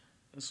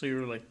 So you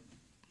were like,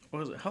 what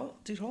was it? How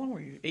long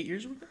were you? 8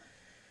 years with her?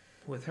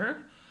 With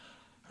her?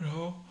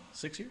 No.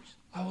 6 years?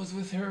 I was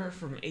with her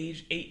from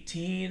age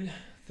 18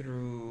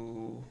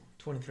 through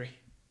 23.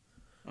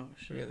 Oh,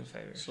 shit. Together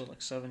 5 years. So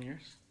like 7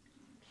 years?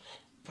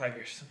 5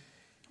 years.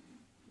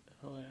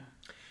 Oh, yeah.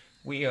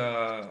 We,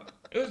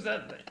 it was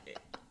that.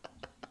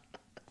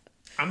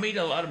 I made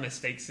a lot of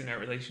mistakes in that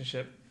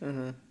relationship.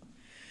 Uh-huh.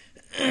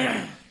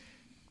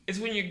 It's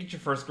when you get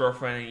your first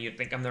girlfriend and you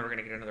think, I'm never going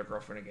to get another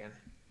girlfriend again.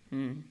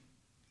 Mm.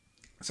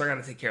 So I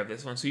got to take care of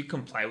this one. So you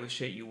comply with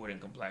shit you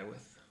wouldn't comply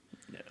with.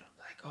 Yeah.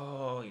 Like,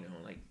 oh,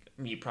 like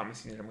me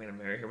promising that I'm going to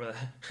marry her. But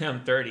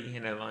I'm 30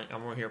 and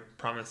I'm over here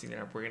promising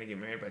that we're going to get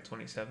married by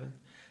 27.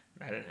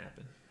 That didn't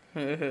happen.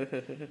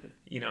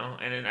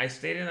 And then I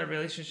stayed in that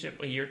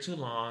relationship a year too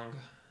long.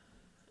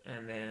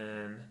 And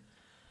then,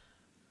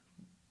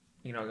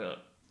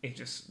 it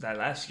just, that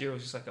last year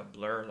was just like a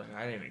blur. Like,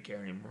 I didn't even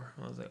care anymore.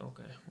 I was like,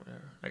 okay,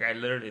 whatever. Like, I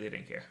literally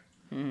didn't care.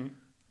 Mm-hmm.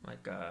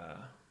 Like,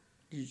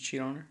 Did you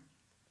cheat on her?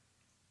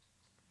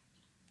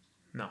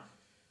 No,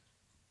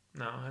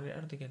 I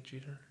don't think I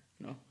cheated on her.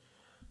 No.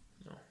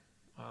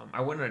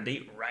 I went on a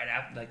date right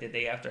after, like the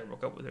day after I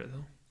broke up with her,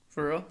 though.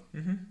 For real?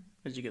 Mm-hmm.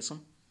 Did you get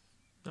some?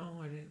 No,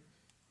 I didn't.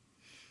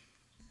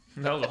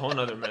 That was a whole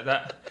nother mess.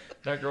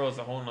 That girl was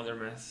a whole nother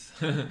mess.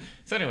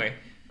 So anyway,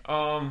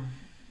 how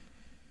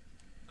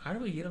do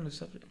we get on the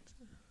subject?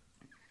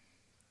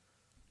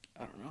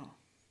 I don't know.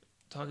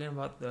 Talking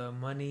about the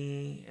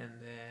money and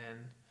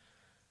then...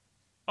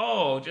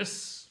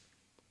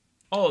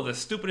 the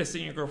stupidest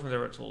thing your girlfriend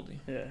ever told you.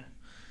 Yeah.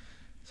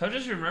 So I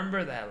just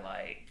remember that,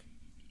 like...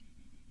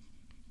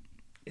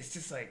 It's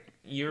just like,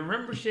 you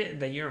remember shit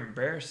that you're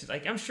embarrassed.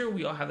 Like, I'm sure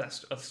we all have that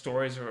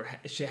stories or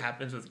shit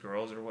happens with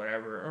girls or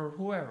whatever, or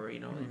whoever,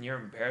 and you're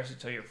embarrassed to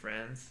tell your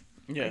friends.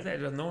 Yeah. Like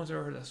that. No one's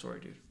ever heard that story,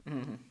 dude.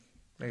 Mm-hmm.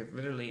 Like,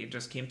 literally, it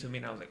just came to me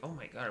and I was like, oh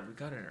my God, we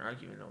got in an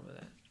argument over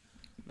that.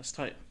 That's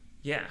tight.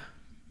 Yeah.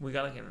 We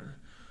got like in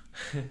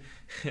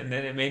and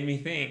then it made me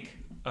think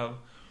of,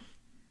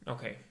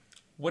 okay,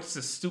 what's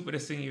the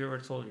stupidest thing you ever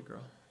told your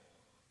girl?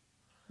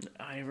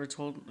 I ever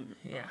told...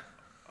 Yeah.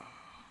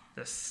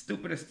 The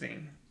stupidest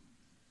thing.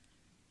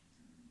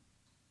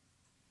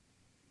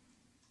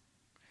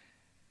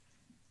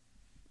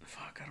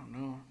 Fuck, I don't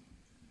know.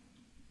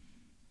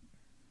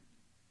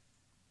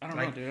 I don't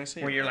Like, know, dude. I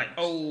say where it you're like,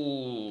 once.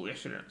 oh, I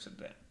shouldn't have said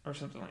that. Or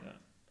something like that.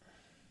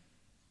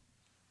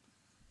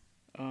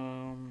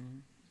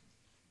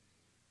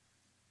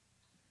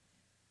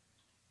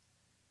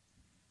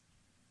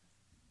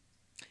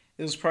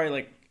 It was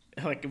probably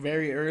like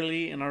very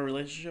early in our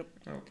relationship.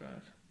 Oh,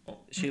 God. Oh.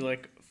 She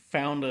like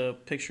found a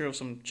picture of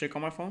some chick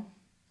on my phone.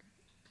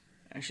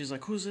 And she's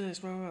like, who's this?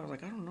 Blah, blah, blah. I was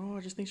like, I don't know.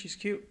 I just think she's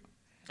cute.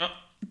 Oh.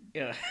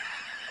 Yeah.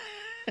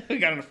 We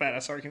got in a fat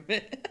ass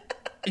argument.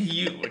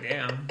 You,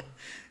 damn.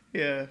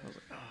 Yeah. I was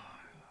like, oh,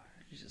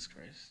 Jesus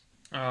Christ.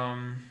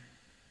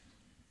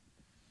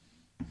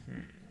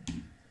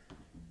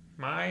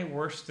 My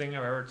worst thing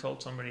I've ever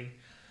told somebody.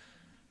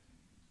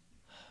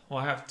 Well,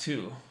 I have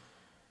two.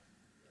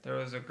 There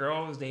was a girl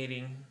I was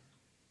dating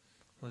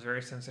who was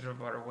very sensitive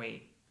about her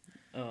weight.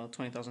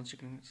 20,000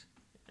 chicken nuggets.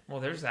 Well,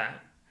 there's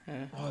that.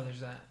 Yeah. Oh, there's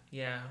that.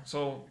 Yeah.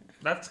 So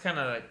that's kind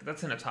of like,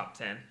 that's in the top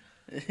 10.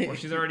 Where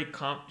she's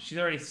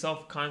already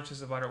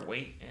self-conscious about her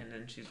weight, and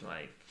then she's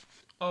like,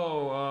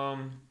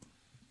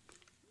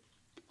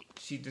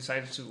 she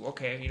decides to,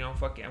 okay,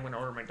 fuck it, I'm gonna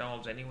order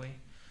McDonald's anyway,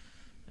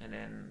 and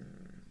then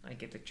I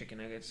get the chicken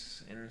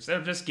nuggets, and instead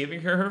of just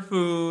giving her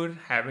food,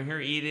 having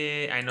her eat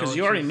it, I know because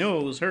you already knew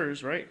it was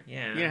hers, right?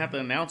 Yeah. You didn't have to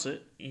announce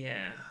it.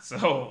 Yeah.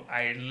 So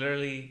I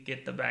literally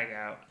get the bag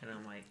out, and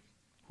I'm like,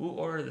 who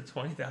ordered the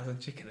 20,000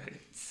 chicken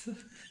nuggets?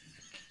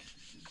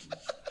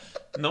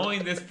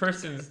 Knowing this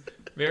person's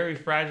very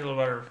fragile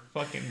about her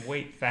fucking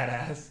weight, fat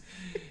ass.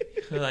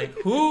 Like,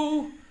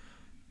 who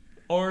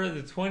Order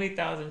the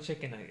 20,000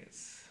 chicken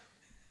nuggets.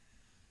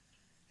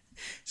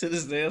 To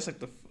this day, that's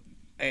like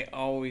I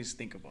always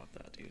think about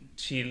that, dude.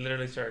 She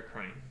literally started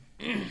crying.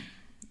 And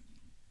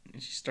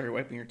she started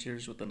wiping her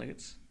tears with the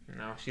nuggets.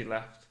 No, she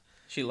left.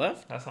 She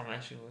left? That's how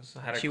mad she was.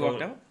 I had to She go.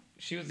 walked out?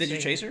 She was. Did you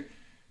chase her?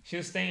 She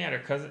was staying at her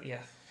cousin.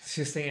 Yeah, she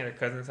was staying at her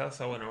cousin's house.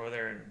 So I went over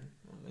there and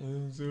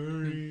I'm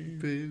sorry,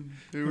 Babe.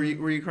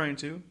 Were you crying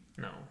too?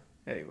 No.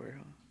 Yeah, you were,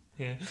 huh?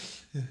 Yeah.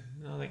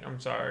 I was like, I'm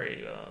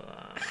sorry.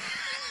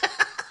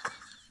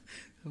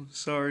 I'm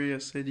sorry I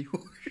said you were.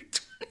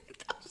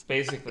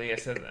 Basically, I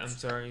said, I'm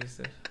sorry. You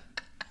said,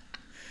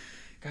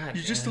 God.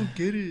 You just don't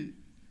get it.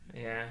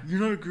 Yeah. You're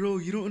not a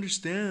girl. You don't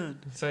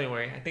understand. So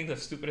anyway, I think the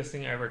stupidest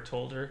thing I ever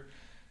told her.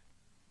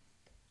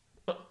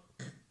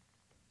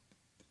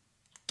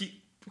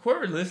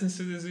 Whoever listens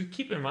to this,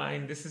 keep in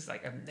mind, this is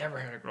like, I've never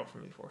had a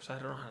girlfriend before, so I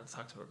don't know how to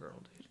talk to a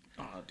girl, dude.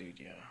 Oh, dude,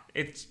 yeah.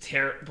 It's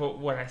terrible, but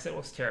what I said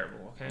was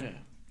terrible, okay? Yeah.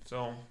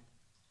 So,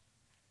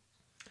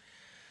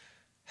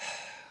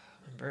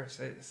 I'm embarrassed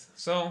to say this.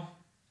 So,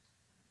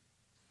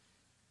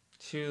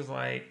 she was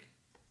like,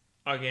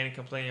 again,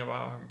 complaining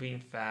about her being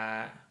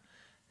fat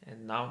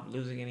and not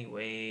losing any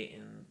weight.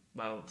 And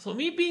blah. So,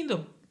 me being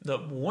the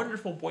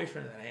wonderful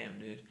boyfriend that I am,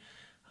 dude,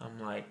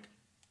 I'm like,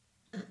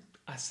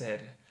 I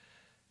said,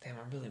 damn,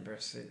 I'm really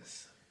embarrassed to say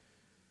this.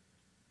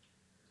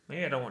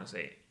 Maybe I don't want to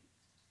say it.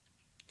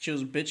 She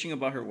was bitching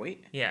about her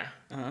weight? Yeah.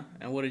 Uh-huh.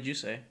 And what did you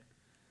say?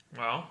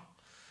 Well,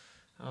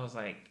 I was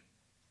like,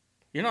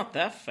 you're not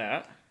that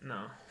fat.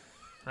 no,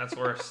 that's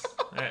worse.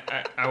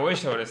 I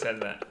wish I would have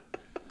said that.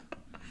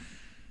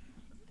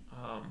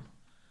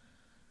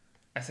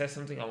 I said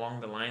something along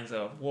the lines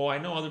of, well, I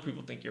know other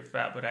people think you're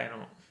fat, but I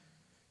don't.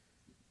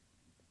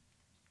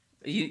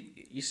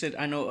 You said,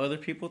 I know other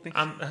people think...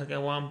 I'm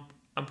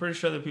pretty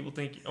sure other people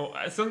think,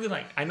 something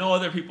like, I know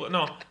other people,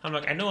 no, I'm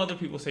like, I know other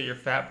people say you're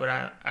fat, but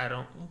I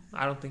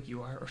don't think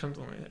you are, or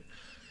something like that.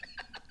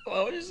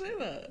 Why would you say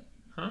that?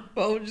 Huh?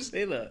 Why would you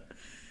say that?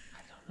 I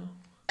don't know.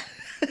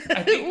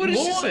 I think, what did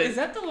she say? Is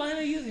that the line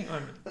I'm using?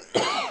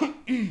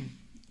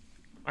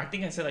 I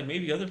think I said, like,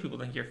 maybe other people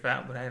think you're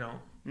fat, but I don't.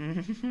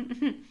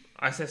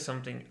 I said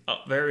something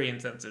very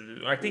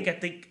insensitive. I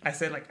think I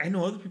said, like, I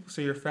know other people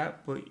say you're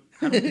fat, but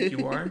I don't think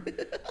you are.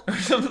 Or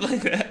something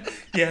like that.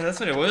 Yeah, that's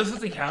what it was.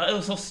 It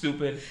was so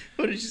stupid.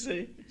 What did she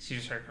say? She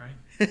just started crying.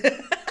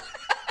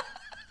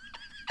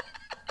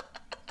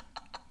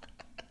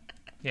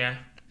 Yeah,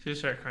 she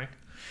just started crying.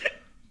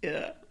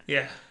 Yeah.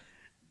 Yeah.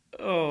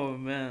 Oh,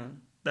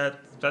 man.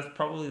 That's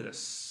probably the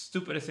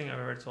stupidest thing I've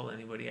ever told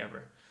anybody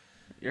ever.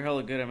 You're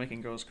hella good at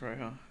making girls cry,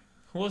 huh?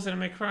 Who was it to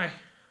make cry?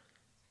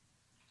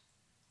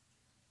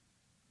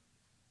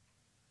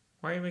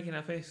 Why are you making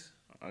that face?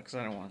 Because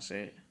I don't want to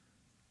say it.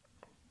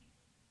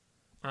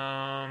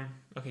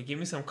 Okay, give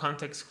me some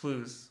context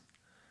clues.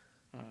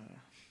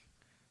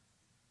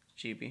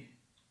 GB.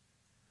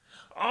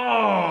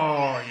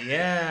 Oh,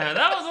 yeah.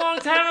 That was a long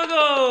time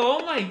ago.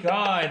 Oh, my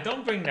God.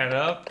 Don't bring that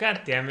up. God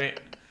damn it.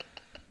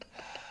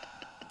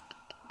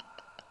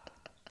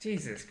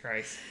 Jesus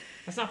Christ.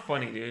 That's not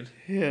funny, dude.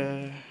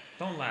 Yeah.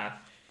 Don't laugh.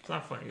 It's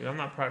not funny, dude. I'm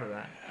not proud of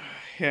that.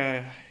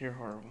 Yeah, you're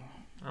horrible.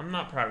 I'm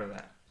not proud of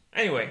that.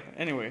 Anyway,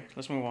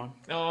 let's move on.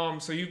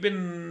 So you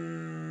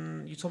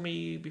told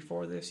me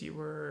before this you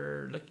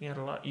were looking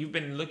at you've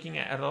been looking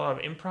at a lot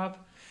of improv?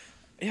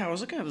 Yeah, I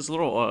was looking at this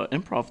little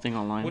improv thing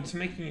online. What's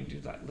making you do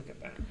that? Look at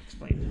that.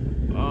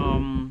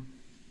 Explain.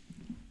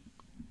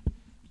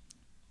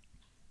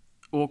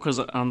 Well, because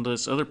on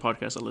this other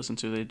podcast I listen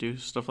to, they do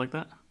stuff like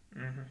that.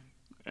 Mm-hmm.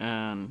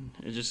 And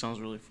it just sounds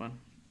really fun.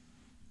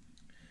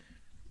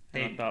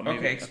 Hey,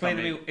 okay, explain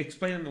to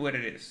me what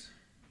it is.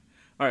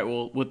 All right,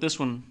 well, with this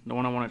one, the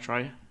one I want to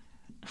try.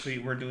 So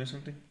we're doing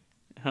something?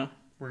 Huh?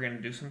 We're going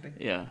to do something?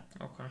 Yeah.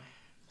 Okay.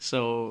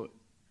 So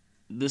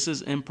this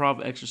is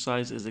improv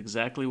exercise is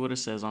exactly what it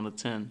says on the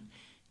tin.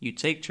 You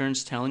take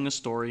turns telling a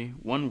story,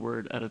 one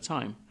word at a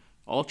time,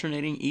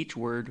 alternating each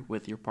word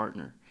with your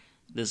partner.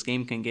 This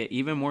game can get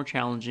even more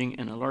challenging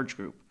in a large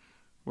group,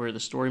 where the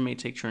story may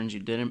take turns you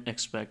didn't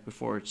expect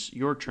before it's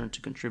your turn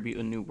to contribute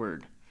a new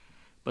word.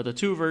 But the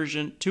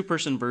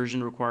two-person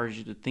version requires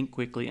you to think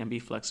quickly and be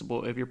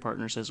flexible if your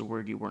partner says a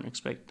word you weren't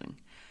expecting.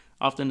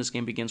 Often this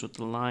game begins with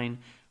the line,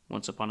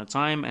 once upon a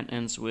time, and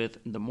ends with,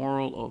 the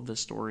moral of the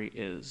story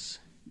is.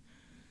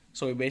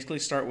 So we basically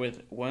start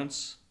with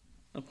once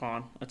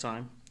upon a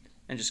time,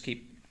 and just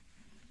keep,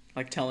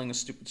 like, telling a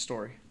stupid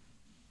story.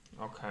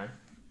 Okay.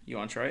 You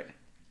want to try it?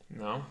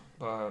 No,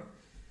 but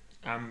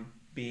I'm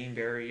being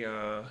very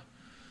open.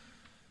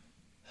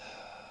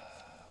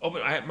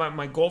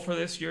 My goal for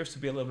this year is to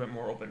be a little bit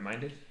more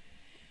open-minded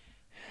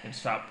and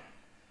stop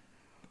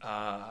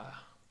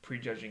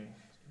prejudging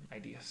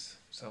ideas.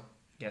 So,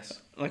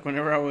 yes. Like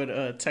whenever I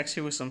would text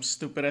you with some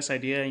stupid-ass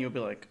idea, and you'll be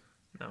like,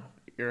 no.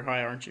 You're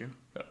high, aren't you?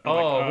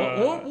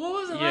 What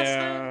was it last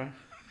yeah. time?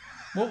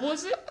 What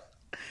was it?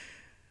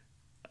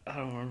 I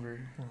don't remember.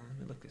 Hold on, let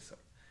me look this up.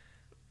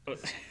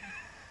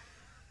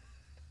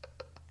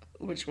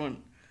 Which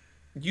one?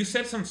 You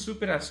said some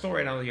stupid-ass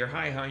story, and I was like, you're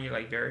high, huh? And you're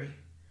like, very.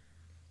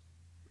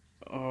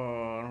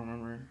 Oh, I don't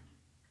remember.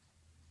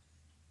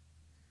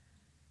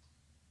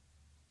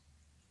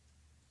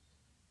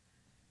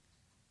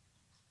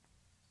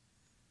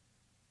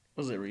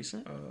 Was it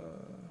recent? Hold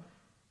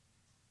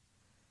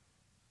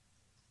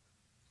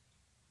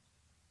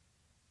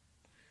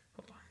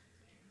on.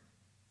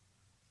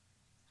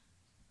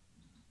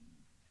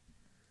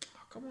 Oh,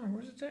 come on,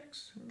 where's the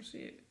text? Let me see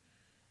it.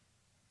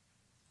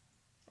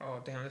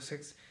 Oh, damn, this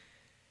text.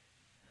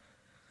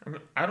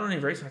 I don't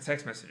erase my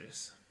text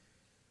messages.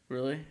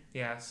 Really?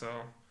 Yeah, so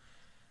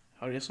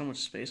How do you have so much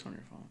space on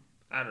your phone?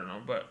 I don't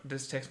know, but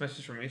this text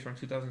message from me is from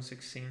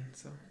 2016,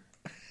 so.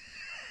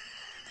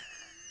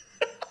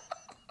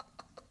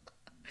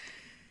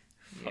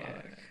 Fuck.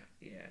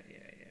 Yeah.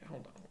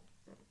 Hold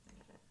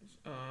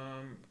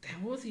on.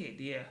 Damn, what was the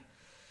idea?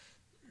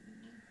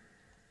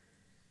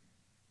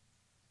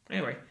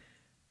 Anyway.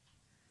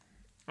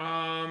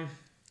 Okay,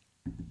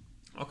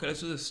 let's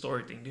do this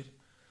story thing, dude.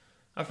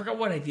 I forgot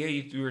what idea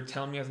you were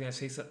telling me. I was gonna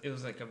say something. It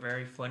was like a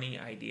very funny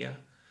idea.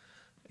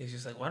 It's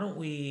just like, why don't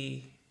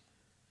we?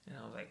 And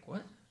I was like,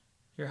 what?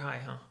 You're high,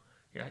 huh?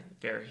 You're like,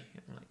 very.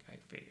 I'm like, I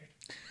figured.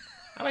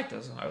 I like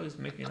those. I always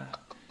make me laugh.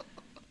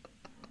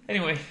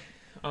 Anyway,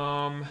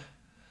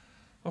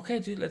 okay,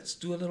 dude, let's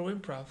do a little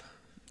improv.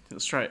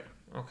 Let's try it.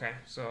 Okay,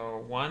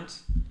 so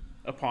once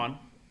Upon.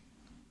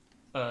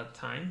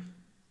 time.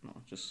 No,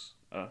 just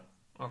Okay,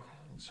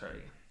 let's try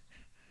again.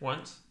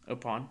 Once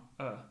upon.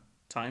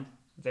 Time.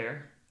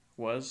 there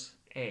Was.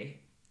 a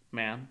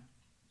Man.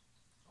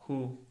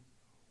 who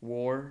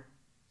War.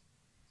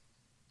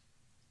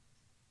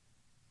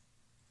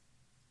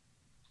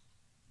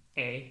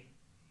 a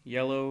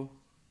Yellow.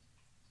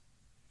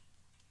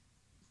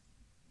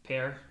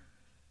 pair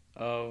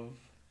Of.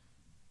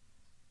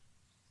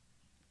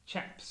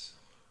 chaps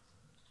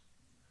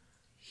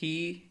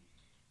He.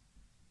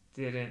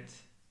 didn't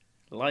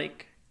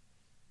Like.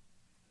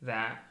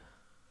 that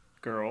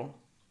Girl.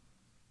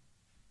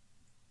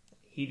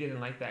 he didn't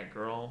like that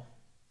girl.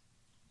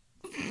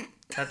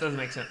 That doesn't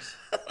make sense.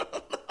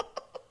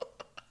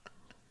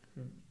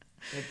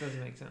 It doesn't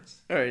make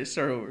sense. Alright,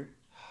 start over.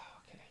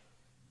 Okay.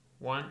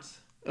 Once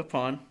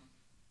Upon.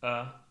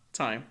 a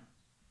Time.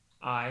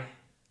 I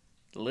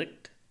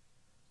Licked.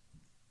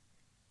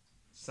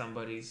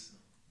 somebody's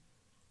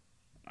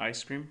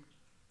Ice cream.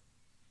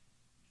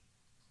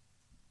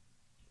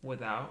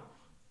 without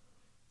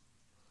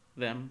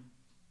Them.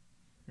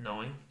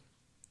 knowing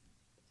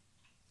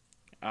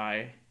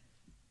I.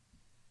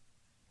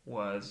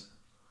 was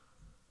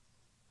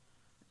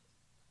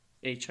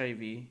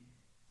HIV.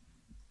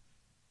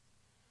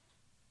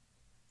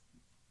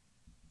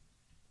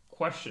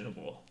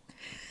 questionable.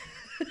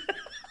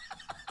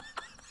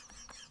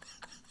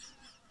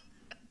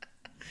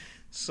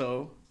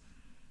 So.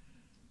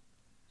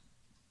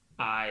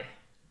 I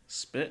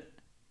Spit.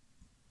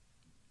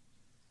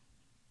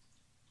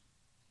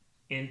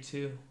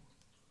 into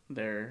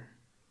Their.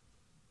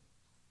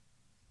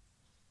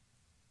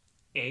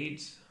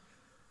 AIDS.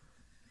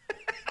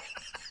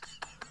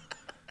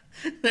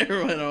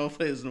 Never mind, I won't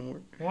play this no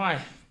more.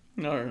 Why?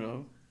 I don't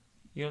know.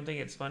 You don't think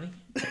it's funny?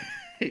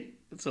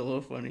 It's a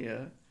little funny,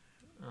 yeah.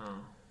 Oh,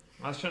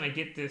 I was trying to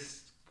get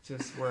this to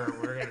where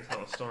we're gonna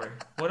tell a story.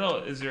 What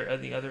else? Is there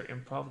any other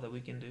improv that we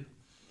can do?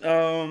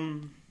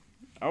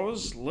 I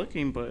was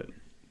looking, but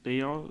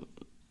they all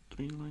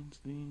 3 lines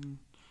thing.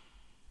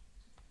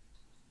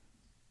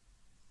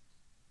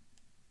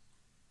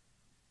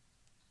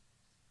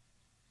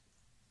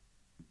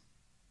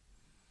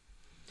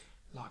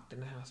 Locked in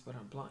the house, but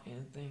I'm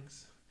blotting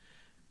things.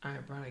 I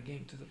brought a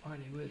gang to the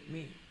party with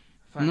me.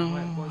 Five No,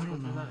 white boys, I but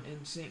don't they're know. not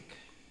in sync.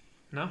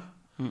 No.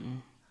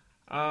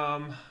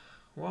 Mm-mm.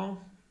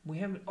 Well, we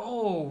haven't.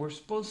 Oh, we're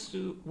supposed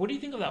to. What do you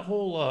think of that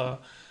whole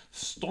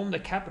storm the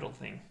Capitol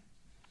thing?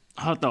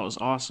 I thought that was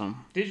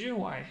awesome. Did you?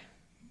 Why?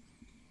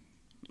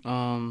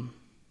 No,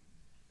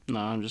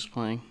 I'm just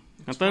playing.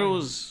 I It's thought it fine.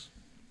 was.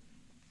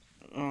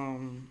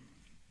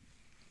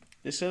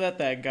 They said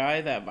that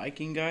guy, that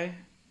Viking guy,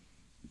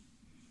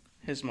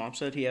 his mom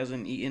said he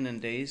hasn't eaten in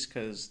days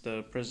because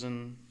the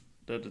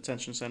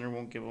detention center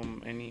won't give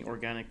him any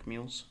organic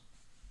meals.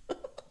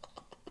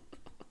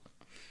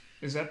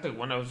 Is that the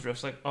one that was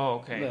dressed like? Oh,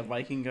 okay. That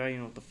Viking guy,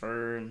 with the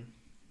fur and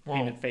Well,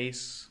 painted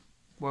face.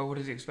 well, what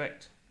does he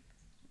expect?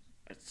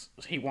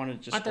 He wanted I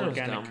just thought it was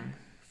organic dumb.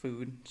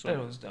 food, I thought it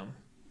so was dumb.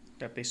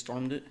 that they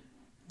stormed it.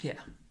 Yeah,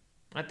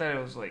 I thought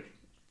it was like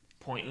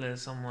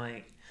pointless. I'm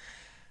like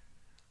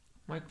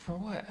for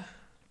what?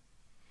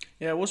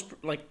 Yeah, it was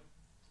like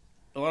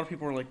a lot of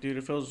people were like, dude,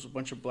 if it was a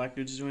bunch of black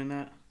dudes doing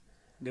that,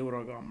 they would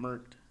have got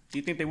murked. Do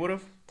you think they would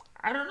have?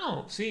 I don't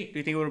know. See, Do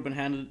you think it would have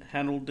been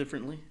handled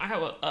differently? I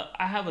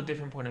have a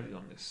different point of view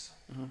on this.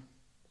 Uh-huh.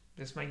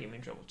 This might get me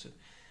in trouble too.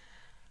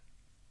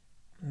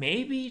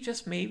 Maybe,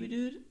 just maybe,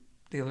 dude,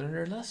 they learned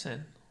their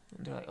lesson.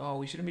 And they're like, oh,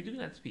 we shouldn't be doing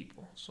that to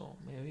people. So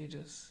maybe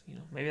just,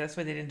 maybe that's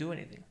why they didn't do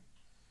anything.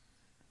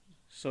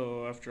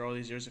 So after all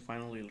these years, they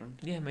finally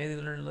learned. Yeah, maybe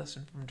they learned a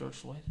lesson from George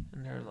Floyd.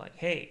 And they're like,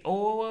 hey,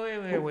 oh,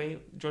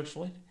 wait, George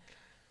Floyd?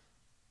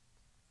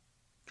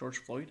 George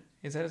Floyd?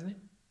 Is that his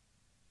name?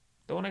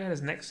 The one that got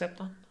his neck stepped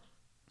on?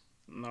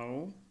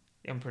 No.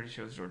 Yeah, I'm pretty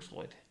sure it was George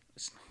Floyd.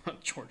 It's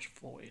not George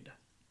Floyd.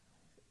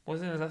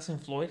 Wasn't his last name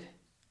Floyd?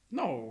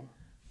 No.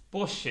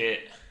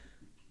 Bullshit.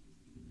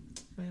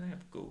 Man, I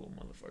have Google,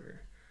 motherfucker.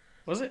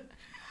 Was it?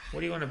 What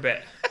do you want to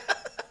bet?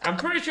 I'm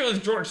pretty sure it was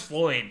George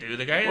Floyd, dude.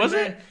 The guy Was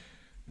it?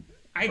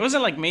 Was it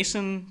like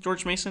Mason?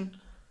 George Mason?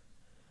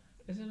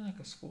 Isn't it like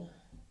a school?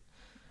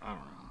 I don't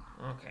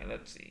know. Okay,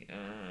 let's see.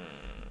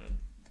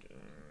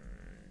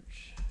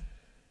 George.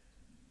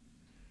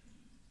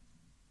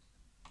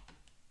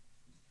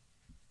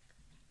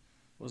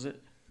 Was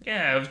it?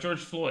 Yeah, it was George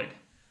Floyd.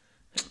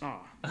 Oh.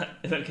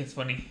 Look, it's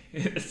funny.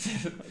 It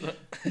says,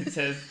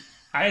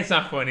 it's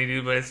not funny,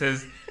 dude, but it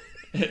says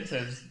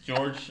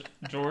George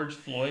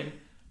Floyd,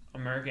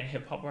 American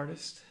hip hop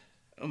artist.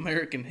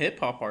 American hip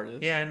hop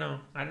artist? Yeah, I know.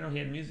 I didn't know he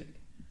had music.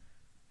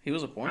 He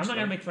was a porn I'm star.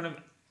 not gonna make fun of.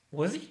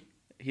 Was he?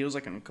 He was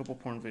like in a couple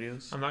porn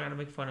videos. I'm not gonna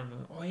make fun of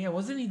him. Oh yeah,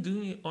 wasn't he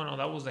doing? Oh no,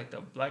 that was like the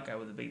black guy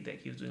with the big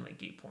dick. He was doing like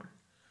gay porn.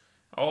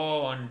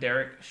 Oh, on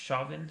Derek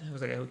Chauvin, it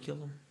was the guy who killed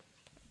him.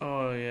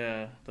 Oh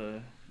yeah,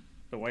 the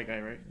white guy,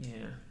 right?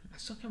 Yeah, I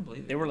still can't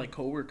believe it. They were like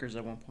co-workers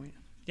at one point.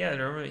 Yeah, I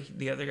remember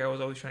the other guy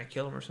was always trying to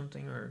kill him or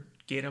something, or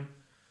get him,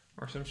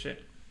 or some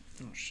shit.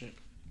 Oh shit.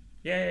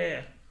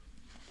 Yeah.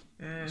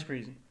 That's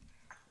crazy.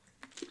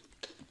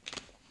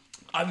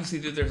 Obviously,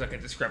 there's like a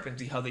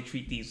discrepancy how they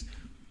treat these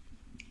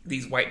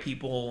white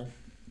people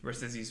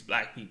versus these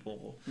black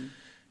people.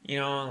 You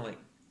know, like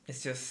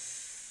it's an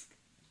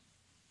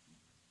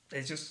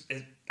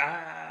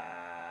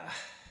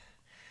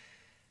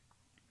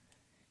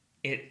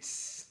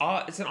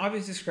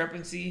obvious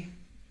discrepancy.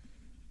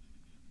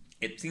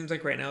 It seems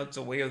like right now it's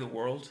a way of the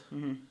world.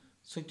 Mm-hmm.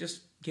 So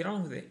just get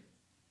on with it.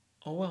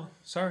 Oh well,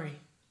 sorry.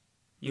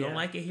 You don't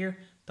like it here?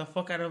 The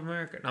fuck out of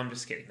America. No, I'm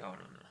just kidding. No.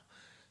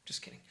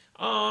 Just kidding.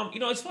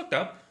 It's fucked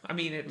up. I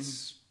mean,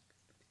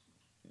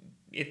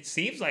 it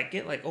seems like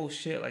it, like, oh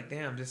shit, like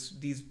damn,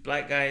 these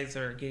black guys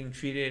are getting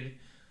treated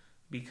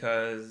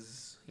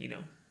because,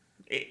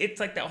 it's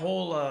like that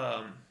whole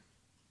I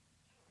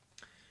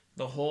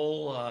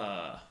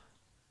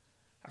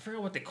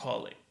forgot what they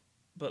call it,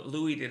 but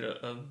Louis did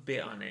a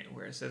bit on it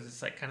where it says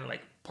it's like kind of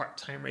like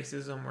part-time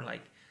racism or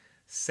like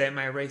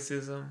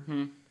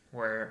semi-racism,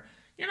 where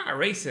you're not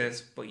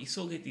racist, but you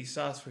still get these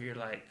thoughts where you're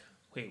like,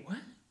 wait, what?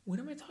 What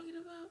am I talking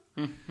about?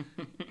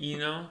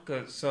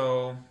 Because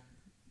so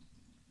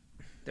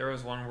there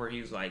was one where he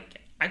was like,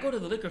 I go to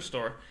the liquor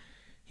store.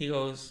 He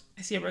goes,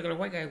 I see a regular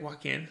white guy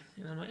walk in,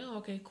 and I'm like, oh,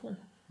 okay, cool.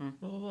 Blah,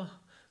 blah, blah.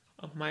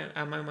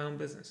 I mind my own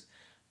business.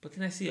 But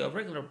then I see a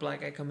regular black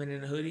guy come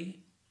in a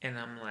hoodie, and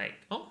I'm like,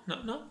 oh,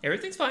 no,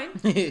 everything's fine.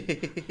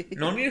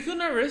 No need to feel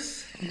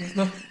nervous.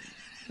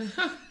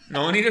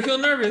 No need to feel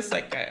nervous.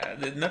 Like,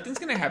 nothing's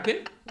going to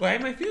happen. Why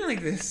am I feeling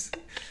like this?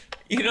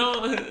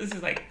 This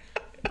is like,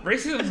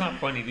 racism's not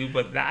funny, dude,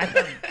 but I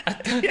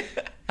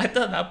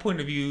thought that point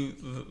of view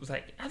was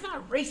like, I'm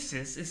not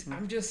racist.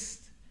 I'm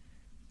just,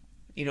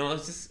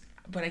 it's just,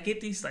 but I get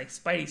these like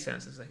spidey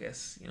senses, I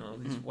guess,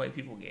 these white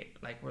people get,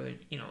 like where they,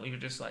 you're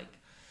just like,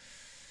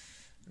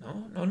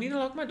 no need to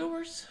lock my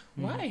doors.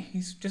 Why?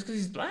 He's just because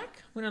he's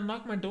black. I'm gonna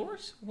lock my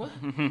doors. What?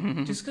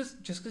 just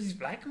because he's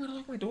black, I'm gonna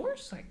lock my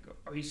doors. Like,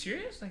 are you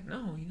serious? Like,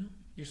 no.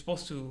 You're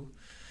supposed to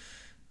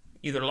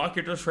either lock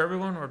your doors for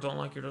everyone or don't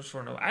lock your doors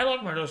for no. I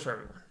lock my doors for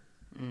everyone.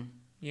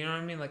 You know what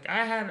I mean? Like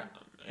and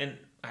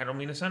I don't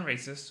mean to sound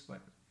racist,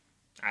 but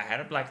I had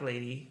a black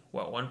lady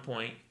who at one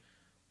point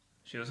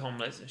she was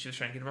homeless and she was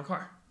trying to get in my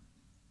car.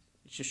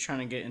 Just trying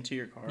to get into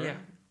your car? Yeah.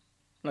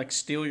 Like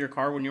steal your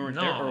car when you weren't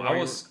there?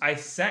 No, I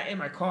sat in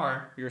my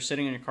car. You were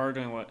sitting in your car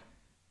doing what?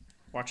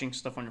 Watching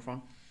stuff on your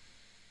phone?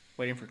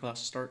 Waiting for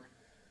class to start?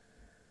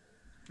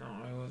 No,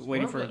 I was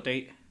waiting for a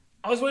date?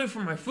 I was waiting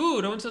for my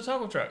food. I went to the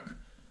taco truck.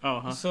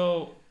 Oh, huh.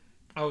 So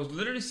I was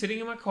literally sitting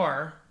in my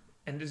car,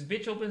 and this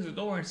bitch opens the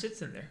door and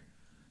sits in there.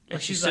 And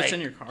she she's sits like,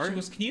 in your car? She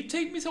goes, "Can you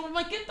take me somewhere?" I'm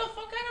like, "Get the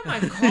fuck out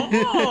of my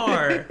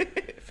car!"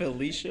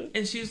 Felicia?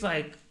 And she's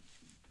like,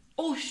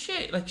 "Oh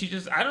shit!" Like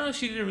I don't know if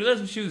she didn't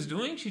realize what she was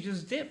doing. She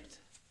just dipped.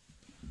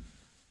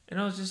 And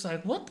I was just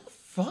like, "What the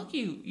fuck,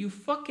 you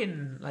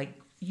fucking like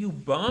you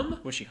bum?"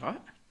 Was she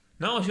hot?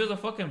 No, she was a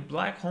fucking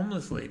black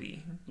homeless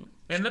lady.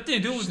 It had nothing to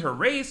do with her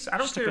race. I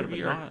don't care if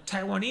you're a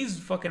Taiwanese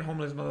fucking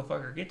homeless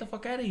motherfucker. Get the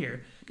fuck out of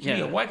here. You can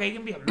be a white guy. You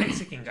can be a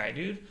Mexican guy,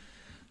 dude.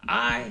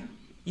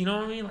 You know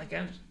what I mean? Like,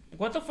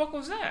 what the fuck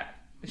was that?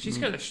 She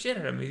scared the shit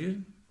out of me,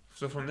 dude.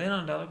 So from then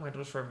on, I like my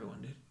doors for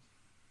everyone, dude.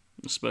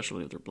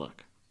 Especially if they're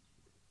black.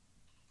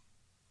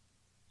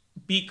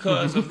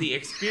 Because of the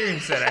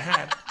experience that I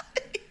had.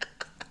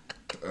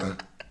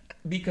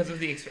 Because of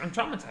the experience.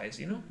 I'm traumatized,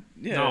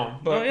 Yeah. No,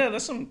 but... Oh, yeah,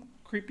 that's some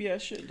creepy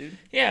ass shit, dude.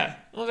 Yeah.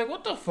 I was like,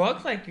 what the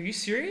fuck? Like, are you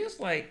serious?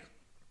 Like,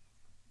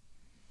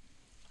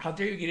 how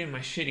dare you get in my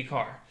shitty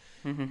car?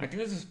 I think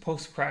this is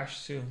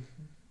post-crash, too.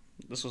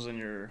 This was in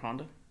your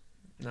Honda?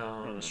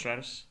 No. Or the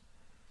Stratus?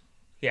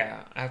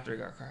 Yeah, after it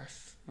got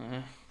crashed.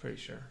 Pretty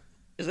sure.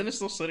 Isn't it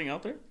still sitting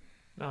out there?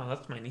 No,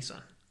 that's my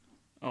Nissan.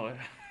 Oh,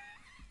 yeah.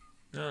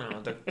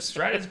 No, the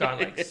Stratus got,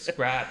 like,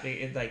 scrapped.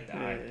 It's like,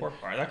 poor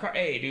car. That car,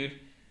 hey, dude.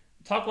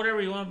 talk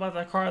whatever you want about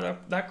that car.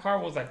 That car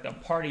was like the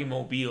party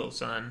mobile,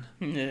 son.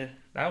 Yeah.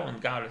 That one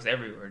got us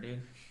everywhere,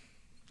 dude.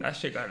 That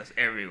shit got us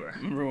everywhere.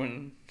 Remember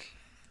when?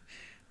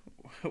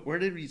 Where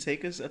did we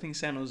take us? I think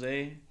San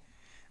Jose.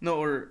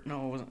 No, it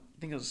wasn't. I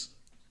think it was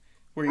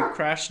where you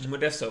crashed.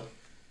 Modesto.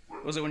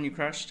 Was it when you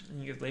crashed?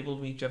 And you guys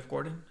labeled me Jeff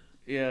Gordon.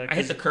 Yeah. I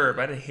hit the curb.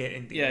 I didn't hit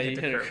anything. Yeah, I you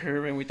hit a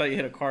curb, and we thought you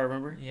hit a car.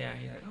 Remember? Yeah,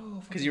 yeah.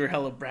 Oh, Because you were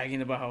hella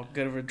bragging about how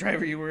good of a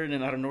driver you were, and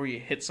then out of nowhere you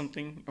hit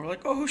something. And we're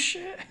like, oh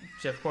shit.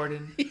 Jeff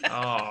Gordon.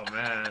 Yeah. Oh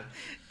man.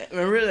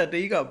 Remember that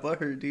day you got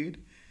butthurt, dude?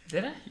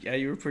 Did I? Yeah,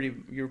 you were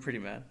pretty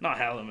mad. Not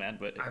hella mad,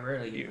 but I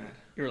rarely get mad.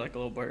 You were like a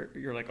little butthurt.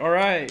 You were like, all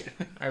right.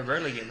 I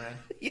rarely get mad.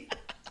 Yeah.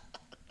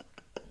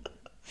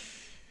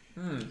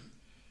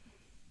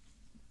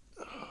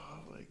 Oh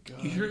my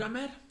god. You sure got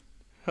mad?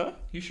 Huh?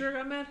 You sure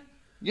got mad?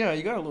 Yeah,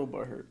 you got a little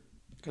butthurt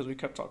because we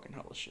kept talking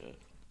hella shit.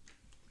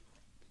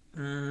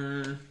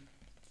 I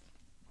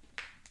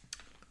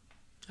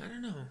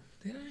don't know.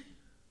 Did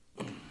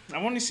I?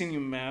 I've only seen you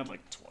mad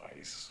like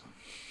twice.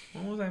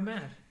 When was I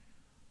mad?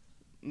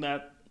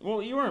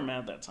 Well, you weren't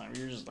mad that time.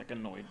 You were just like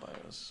annoyed by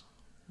us.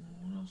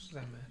 When else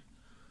was I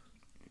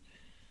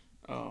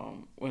mad?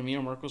 When me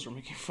and Marcos were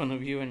making fun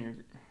of you and your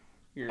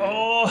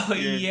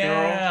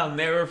yeah, girl. I'll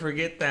never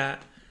forget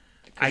that.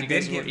 I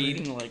did get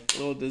eating like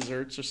little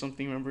desserts or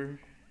something. Remember?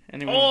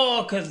 Anyway.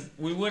 Because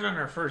we went on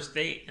our first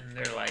date and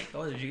they're like,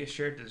 "Oh, did you get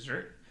shared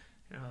dessert?"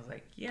 And I was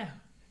like, "Yeah."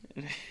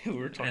 We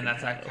were talking. And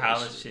that's like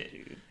college shit.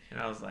 Dude. And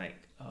I was like,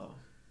 "Oh."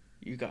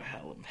 You got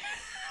hella mad.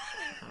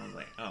 I was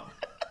like, "Oh."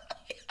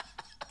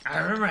 I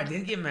remember I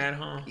did get mad,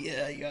 huh?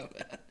 Yeah, you got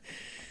mad.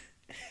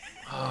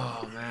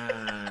 Oh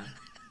man.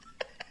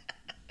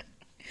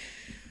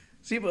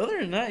 See, but other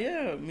than that,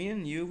 yeah, me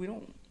and you, we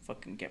don't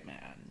fucking get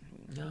mad.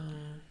 No.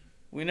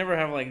 We never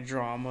have like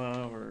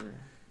drama or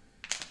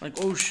like,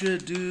 oh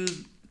shit, dude,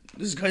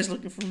 this guy's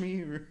looking for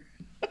me. Or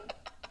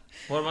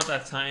What about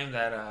that time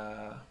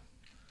that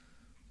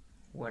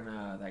when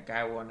that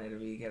guy wanted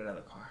me to get out of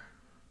the car?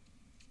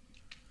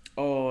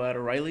 Oh, at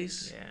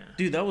O'Reilly's? Yeah.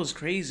 Dude, that was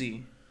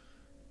crazy.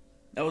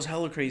 That was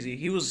hella crazy.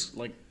 He was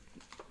like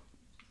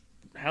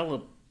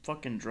hella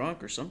fucking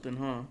drunk or something,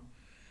 huh?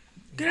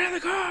 Get out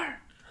of the car!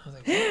 I was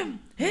like,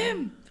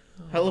 Him!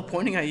 Hella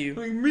pointing at you.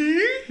 like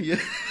me? Yeah.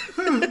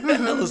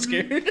 Hella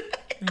scared.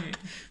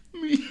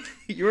 Me.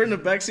 You were in the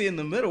backseat in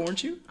the middle,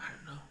 weren't you? I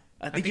don't know.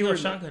 I think you I were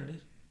was shotgun,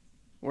 dude.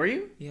 Were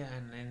you? Yeah,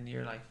 and then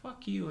you're like,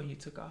 "Fuck you," and you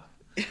took off.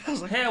 I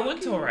was like, Hey, I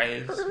went to "Fuck you."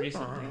 O'Reilly's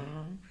recently.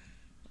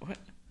 What?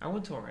 I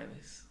went to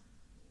O'Reilly's.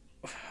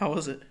 How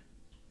was it?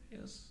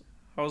 It was.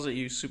 How was it,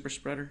 you super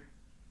spreader?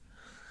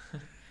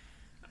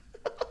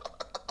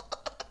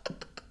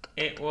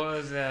 It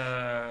was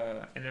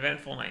an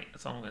eventful night.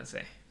 That's all I'm gonna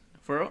say.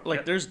 For real? Like,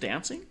 Yep. there's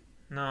dancing?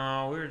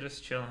 No, we were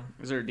just chilling.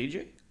 Is there a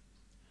DJ?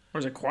 Or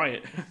is it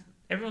quiet?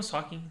 Everyone's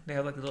talking. They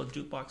have like a little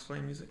jukebox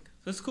playing music.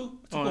 So it's cool.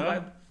 It's a Oh, cool yeah?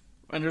 vibe.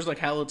 And there's like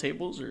hella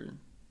tables, or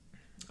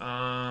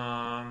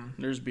Um,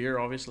 there's beer,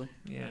 obviously.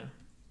 yeah.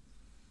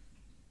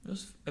 It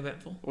was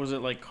eventful. Was it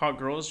like hot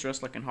girls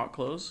dressed like in hot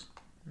clothes?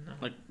 No.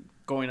 Like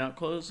going out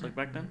clothes, like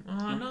back then?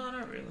 No,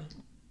 not really.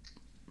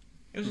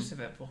 It was just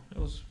eventful. It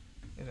was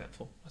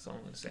eventful. That's all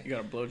I'm gonna say. You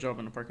got a blowjob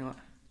in the parking lot?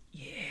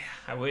 Yeah,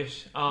 I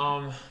wish.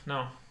 No.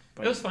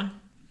 But It was fun.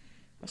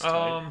 that's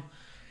tight.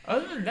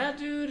 Other than that,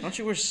 dude, Don't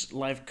you wish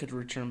life could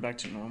return back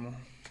to normal?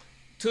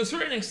 to a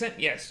certain extent,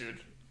 yes, dude.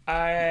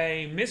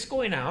 I miss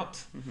going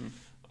out.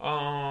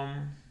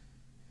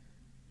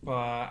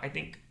 But I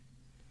think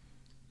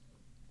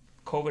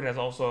COVID has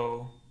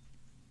also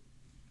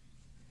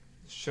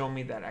shown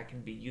me that I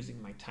can be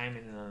using my time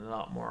in a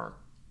lot more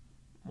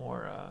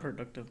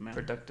Productive, man.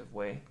 productive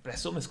way. But I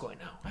still miss going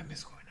out. I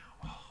miss going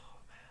out. Oh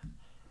man.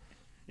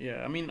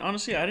 Yeah, I mean,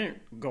 honestly, I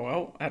didn't go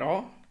out at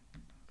all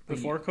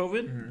before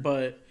COVID, Mhm.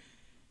 but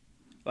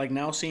like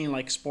now seeing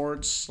like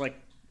sports like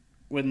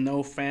with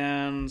no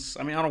fans.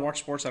 I mean, I don't watch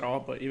sports at all,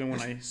 but even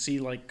when I see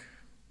like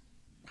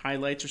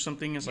highlights or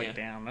something, it's like, Yeah.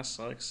 damn, that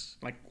sucks.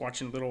 Like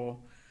watching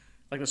little,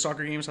 like the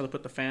soccer games, how they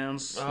put the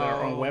fans that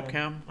are on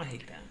webcam, I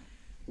hate that.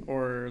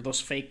 or those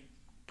fake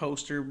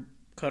poster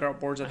cutout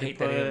boards I that they hate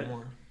put. that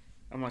anymore.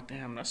 I'm like,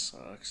 damn, that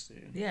sucks,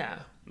 dude. Yeah,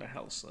 That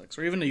hell sucks.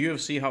 Or even the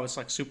UFC, how it's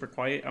like super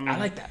quiet. I mean, I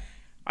like that.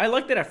 I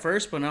liked it at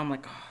first, but now I'm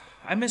like, oh,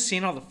 I miss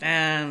seeing all the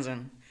fans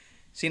and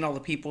seeing all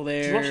the people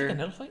there. Did you watch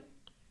the Canelo fight?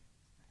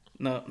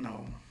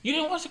 No. You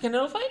didn't watch the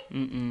Canelo fight?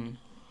 I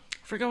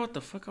forgot what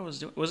the fuck I was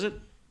doing. Was it?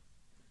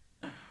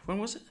 When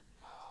was it?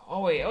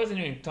 Oh wait, I wasn't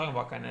even talking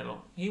about Canelo.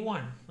 He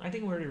won. I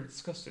think we already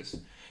discussed this.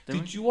 Did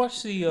Did you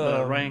watch the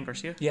Ryan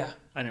Garcia? Yeah.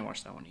 I didn't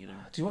watch that one either.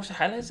 Did you watch the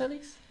highlights at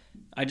least?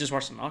 I just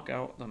watched the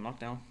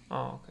knockdown.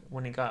 Oh, okay.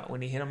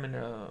 When he hit him in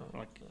the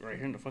Like right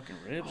here in the fucking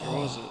ribs. Or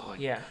was it? Like,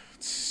 yeah.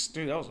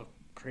 dude, that was a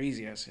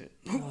crazy ass hit.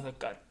 Oh, the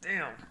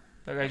goddamn.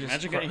 That guy just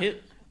Imagine getting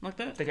hit like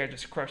that. The guy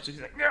just crushed it.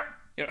 He's like, yeah.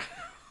 Yeah.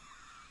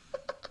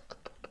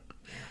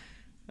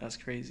 That's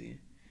crazy.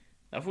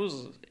 That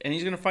was, and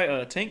he's gonna fight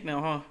a Tank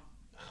now, huh?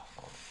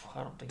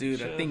 I don't think. Dude,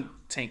 he I should. think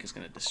Tank is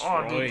gonna Oh,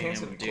 destroy dude, Tank's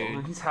him, gonna kill him.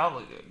 dude. He's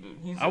hella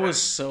good, dude. I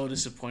was so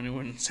disappointed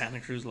when Santa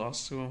Cruz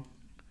lost to him.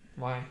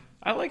 Why?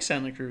 I like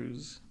Santa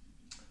Cruz.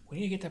 We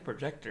need to get that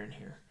projector in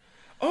here.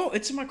 Oh,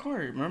 it's in my car.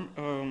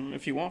 Remember,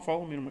 if you want,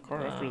 follow me to my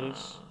car after this.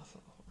 So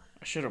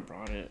I should have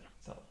brought it.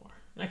 far.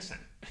 Next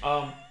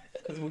time.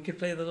 Because we could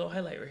play the little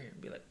highlight right here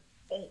and be like,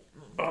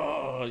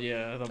 Oh,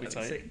 yeah, that'll be that'd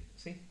tight. sick.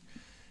 See?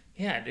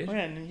 Yeah, dude. Oh, yeah,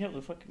 and then you have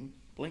the fucking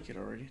blanket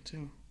already,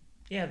 too.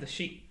 Yeah, the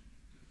sheet.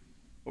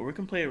 Or we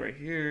can play it right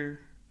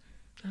here.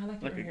 I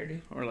like it right here,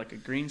 dude. Or like a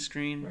green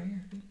screen. Right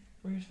here, dude.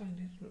 Right here's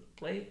fine, dude.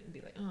 Play it and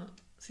be like,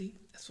 see,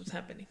 that's what's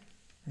happening.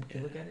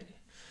 You look at it.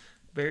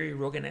 Very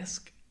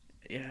Rogan-esque.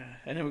 Yeah,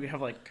 and then we could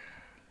have like,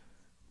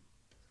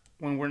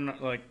 when we're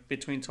not like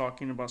between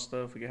talking about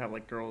stuff, we could have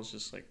like girls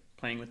just like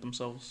playing with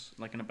themselves,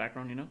 like in the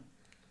background, you know?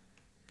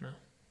 No.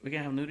 We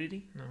can have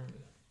nudity? No.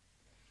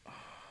 Oh,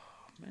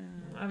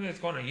 man. I mean, it's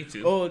going on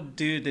YouTube. Oh,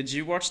 dude, did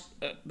you watch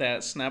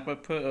that snap I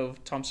put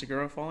of Tom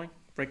Segura falling,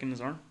 breaking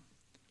his arm?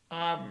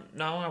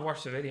 No, I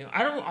watched the video.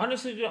 I don't,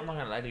 honestly, dude, I'm not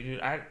gonna lie to you,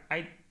 dude.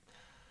 I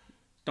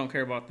Don't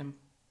care about them.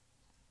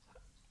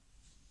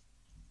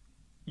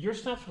 your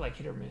snaps are like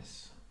hit or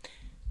miss.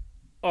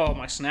 Oh,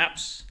 my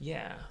snaps.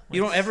 Yeah.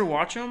 You don't ever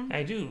watch them?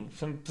 I do.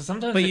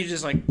 Sometimes. But you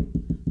just like,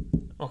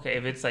 Okay,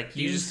 if it's like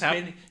You you just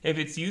spin, if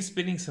it's you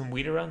spinning some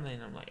weed around, then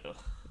I'm like, ugh.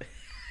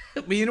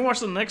 but you don't watch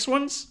the next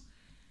ones?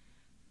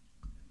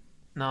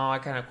 No, I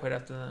kind of quit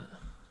after that.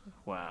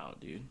 Wow,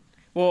 dude.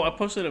 Well, I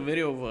posted a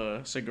video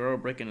of Segura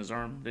breaking his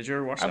arm. Did you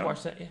ever watch that? I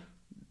watched that.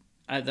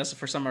 Yeah. That's the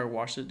first time I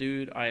watched it,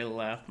 dude. I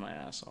laughed my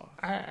ass off.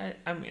 I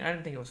mean, I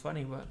didn't think it was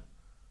funny, but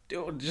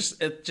Dude, just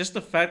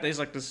the fact that he's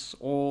like this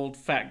old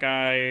fat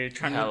guy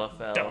trying Hella to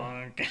fell.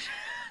 dunk.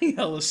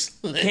 Hella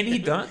slid. can he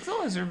dunk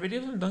though? Is there a video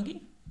of him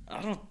dunking?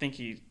 I don't think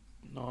he.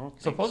 No, I don't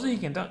think Supposedly so.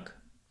 he can dunk.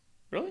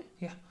 Really?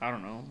 Yeah. I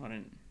don't know. I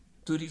didn't.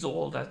 Dude, he's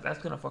old. That's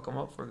gonna fuck him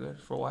up for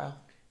a while.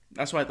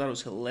 That's why I thought it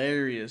was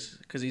hilarious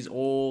because he's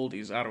old.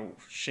 He's out of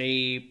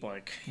shape.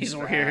 Like he's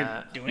over here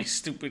fat. doing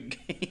stupid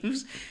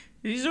games.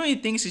 He's doing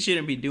things he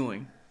shouldn't be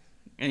doing,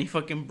 and he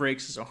fucking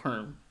breaks his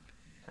arm.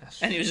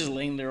 And he was just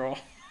laying there all.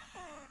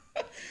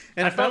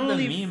 And I thought the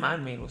meme I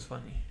made was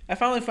funny. I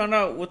finally found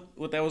out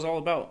what that was all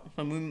about.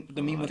 The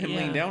meme with him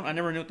laying down. I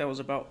never knew what that was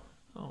about.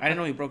 Oh, I didn't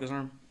know he broke his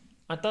arm.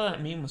 I thought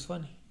that meme was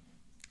funny.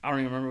 I don't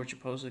even remember what you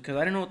posted because I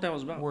didn't know what that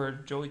was about. Where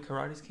Joey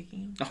Karate's kicking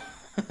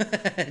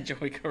him.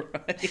 Joey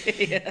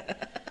Karate. Yeah.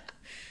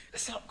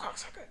 What's up,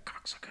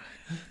 cocksucker?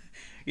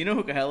 You know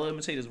who could hella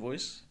imitate his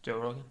voice? Joe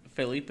Rogan.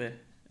 Felipe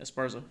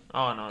Esparza.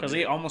 Oh no, Because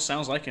he almost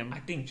sounds like him. I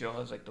think Joe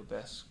is like the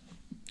best.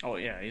 Oh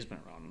yeah, he's been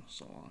around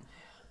so long.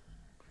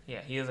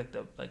 Yeah, he is like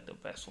the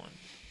best one.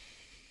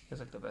 He has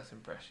like the best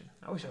impression.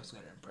 I wish I was good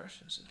at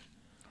impressions.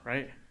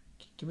 Right?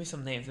 Give me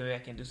some names, maybe I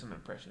can do some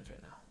impressions right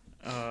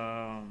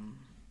now.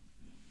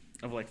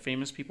 Of like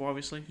famous people,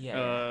 obviously.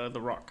 Yeah.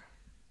 The Rock.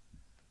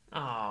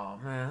 Oh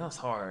man, that's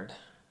hard.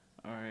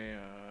 Alright,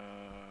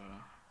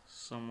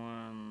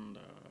 someone.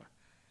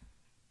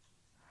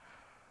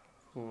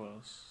 Who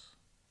else?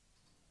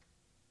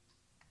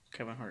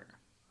 Kevin Hart.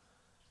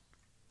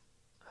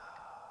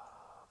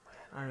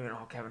 I don't even know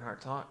how Kevin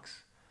Hart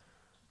talks.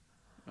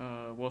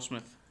 Will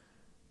Smith.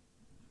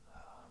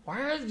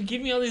 Why are you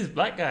giving me all these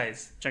black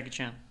guys? Jackie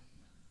Chan.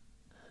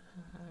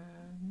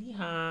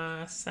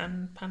 Niha,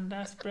 San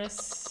Panda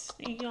Express.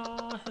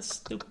 Niha,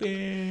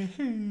 stupid.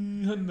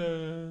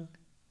 Honda.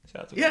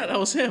 Shout out to Yeah, Gabi. that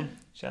was him.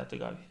 Shout out to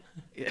Gabi.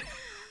 Yeah.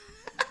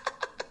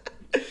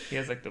 He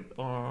has like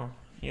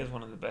he has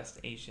one of the best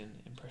Asian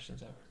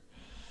impressions ever.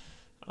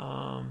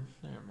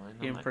 Never mind.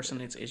 He I'm not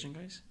impersonates Asian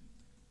guys?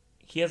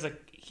 good.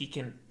 He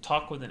can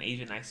talk with an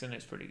Asian accent.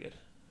 It's pretty good.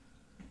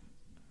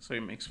 So he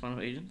makes fun of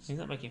Asians? He's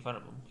not making fun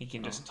of them. He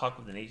can just talk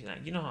with an Asian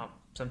accent. You know how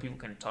some people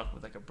can talk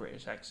with like a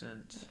British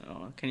accent?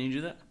 Oh, can you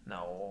do that?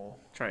 No.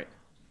 Try it.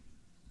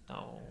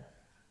 No.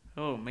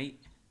 Oh,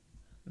 mate.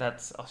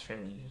 That's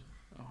Australian.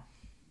 Oh.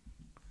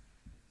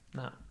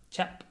 No.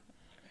 Chap.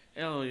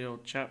 Hello, yo,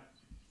 chap.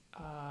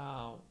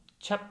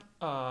 Chap.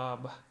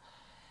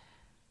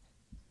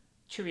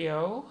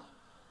 Cheerio.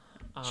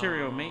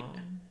 Cheerio, mate.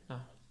 No.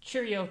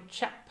 Cheerio,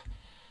 chap.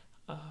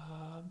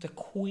 The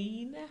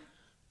Queen.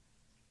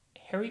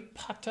 Harry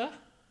Potter.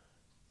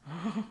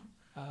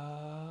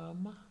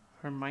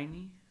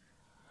 Hermione.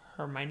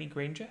 Hermione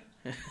Granger.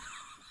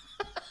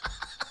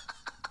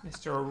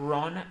 Mr.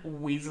 Ron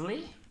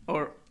Weasley.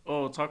 Or,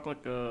 talk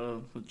like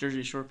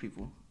Jersey Shore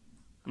people.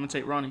 I'm gonna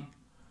take Ronnie.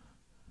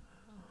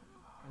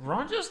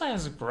 Ron just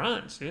has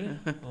grunts, dude.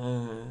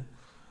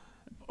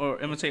 Or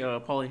imitate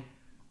Paulie.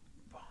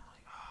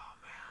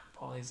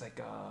 Paulie's like,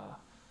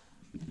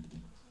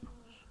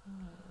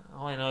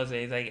 all I know is that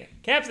he's like,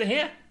 Caps are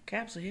here.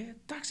 Caps are here.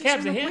 Taxi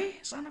Cabs are here.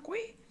 Sonic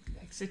Way.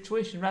 Like,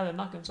 situation rather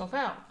knock himself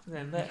out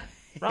than let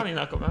Ronnie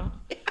knock him out.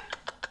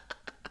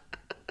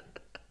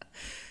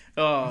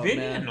 Oh, Vinny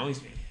man.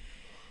 annoys me.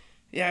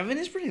 Yeah,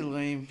 Vinny's pretty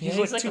lame. Yeah,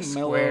 He's like too a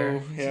mellow. square.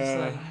 He's Yeah.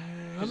 just like,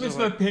 I miss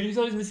my parents. He's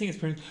always missing his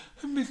parents.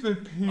 I miss my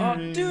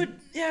parents. Dude,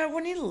 yeah,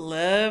 when he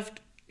left,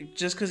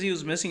 just because he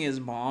was missing his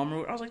mom,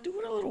 I was like, dude,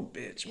 what a little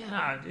bitch. Man.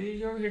 Yeah, dude,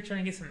 you're over here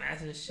trying to get some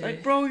ass and shit.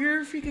 Like, bro,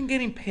 you're freaking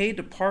getting paid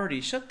to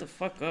party. Shut the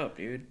fuck up,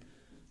 dude.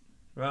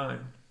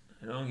 Ron,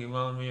 I don't get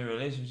involved in your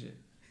relationship.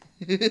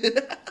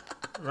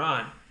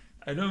 Ron,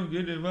 I don't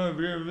get involved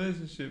in your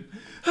relationship.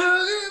 I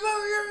don't get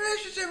involved in your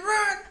relationship,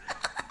 Ron.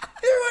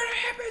 You want a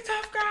happy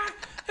tough guy?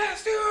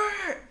 Let's do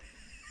it.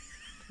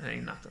 And he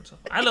knocked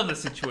himself out. I love the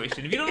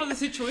situation. If you don't know the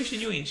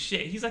situation, you ain't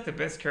shit. He's like the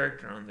best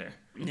character on there.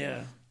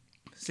 Yeah.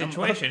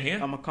 Situation here.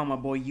 I'm gonna call my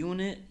boy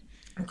Unit.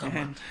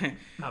 And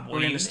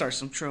we're gonna start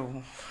some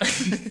trouble.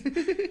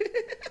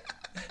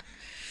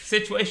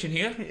 Situation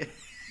here.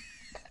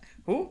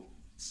 Who?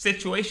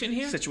 Situation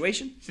here.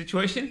 Situation?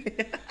 Situation.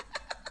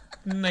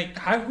 Like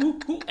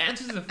who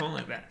answers the phone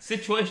like that?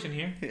 Situation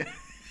here.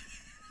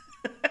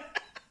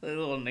 A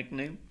little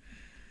nickname.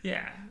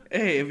 Yeah.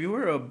 Hey, if you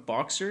were a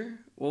boxer,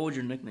 what would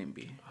your nickname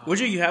be? Would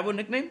you have a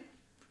nickname?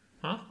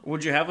 Huh?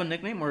 Would you have a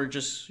nickname or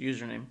just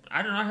username?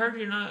 I don't know. I heard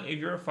you're not. If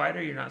you're a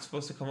fighter, you're not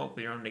supposed to come up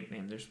with your own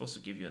nickname. They're supposed to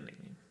give you a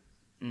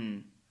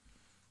nickname.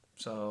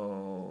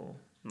 So.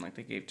 Like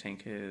they gave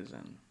Tank his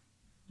and.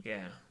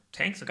 Yeah,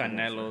 Tank's a good one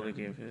Canelo. for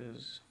They him. gave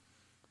his.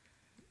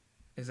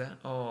 Is that?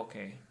 Oh,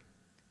 okay.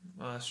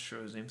 Well, that's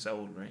true. His name's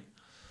Saul, right?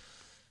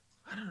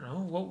 I don't know.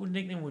 What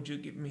nickname would you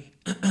give me?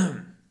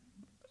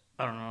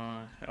 I don't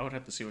know. I would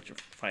have to see what your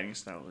fighting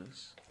style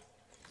is.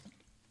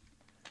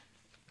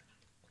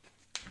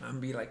 I'm gonna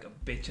be like a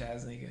bitch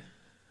ass nigga.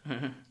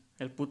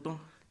 El puto.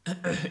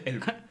 El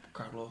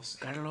Carlos.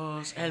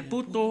 Carlos. El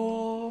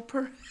puto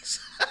Perez.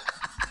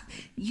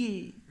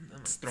 Yeah.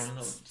 I'm throwing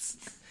up.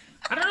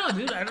 I don't know,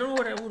 dude. I don't know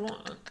what I would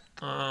want.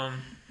 All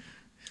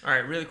right,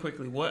 really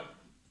quickly. What?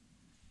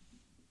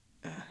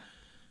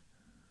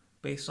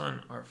 Based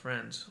on our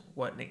friends,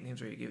 what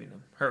nicknames are you giving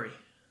them? Hurry.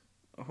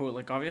 Who,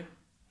 like Avia?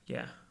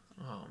 Yeah.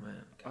 Oh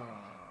man.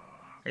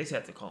 I used to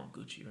have to call him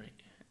Gucci, right?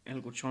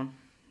 El Guchon.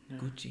 Yeah.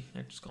 Gucci.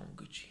 I just call him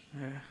Gucci.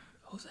 Yeah.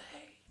 Jose.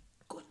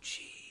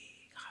 Gucci.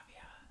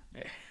 Javier.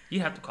 Yeah. You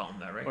have to call him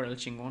that, right? Or El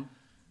Chingon.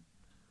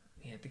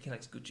 Yeah, I think he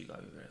likes Gucci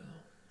Javier better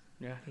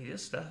though. Yeah. He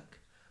just stuck.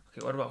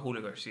 Okay, what about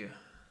Julio Garcia?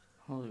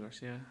 Julio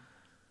Garcia.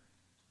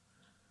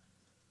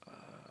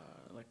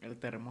 Like El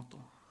Terremoto.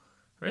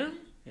 Really?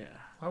 Yeah.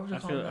 Why would you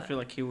call him that? I feel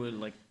like he would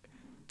like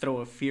throw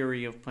a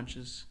fury of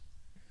punches.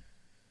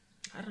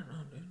 I don't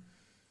know, dude.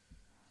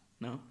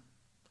 No?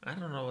 I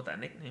don't know about that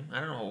nickname. I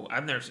don't know.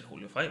 I've never seen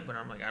Julio fight, but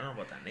I'm like, I don't know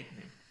about that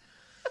nickname.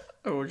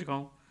 Or what'd you call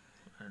him?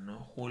 I don't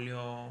know.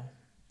 Julio.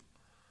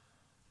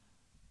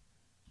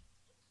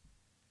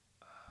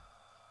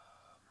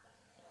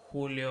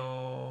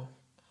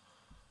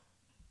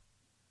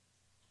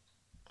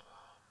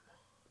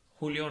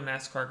 Julio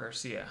NASCAR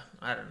Garcia.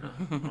 I don't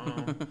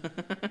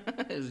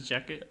know. His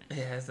jacket?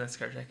 Yeah, his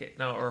NASCAR jacket.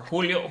 No, or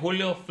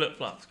Julio Flip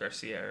Flops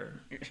Garcia.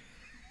 Or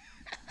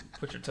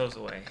put your toes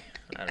away.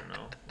 I don't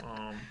know.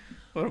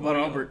 What about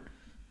Julio.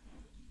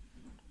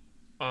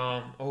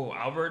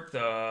 Albert? Albert.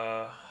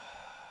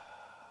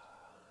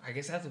 I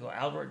guess I have to go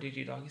Albert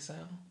DG Doggy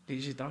Style.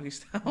 DJ Doggy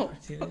Style?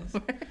 Martinez.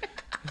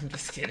 I'm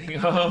just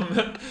kidding.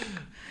 God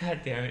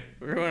damn it.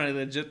 Remember when I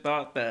legit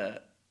thought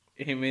that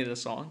he made a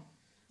song?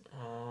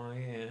 Oh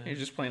yeah. He was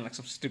just playing like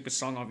some stupid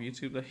song off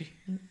YouTube that he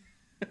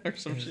or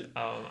some shit.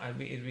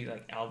 It'd be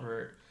like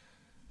Albert.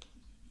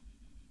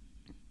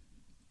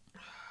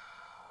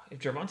 If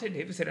Gervonta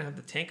Davis didn't have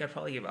the tank, I'd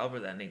probably give Albert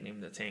that nickname,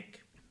 the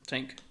tank.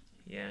 Tank.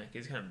 Yeah,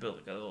 he's kind of built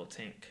like a little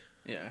tank.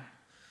 Yeah.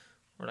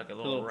 Or like a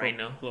little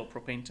rhino. Little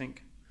propane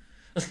tank.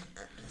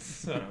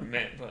 That's what I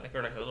meant, but like,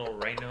 or like a little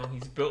rhino.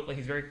 He's built like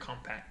he's very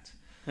compact.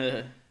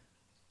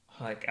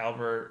 Like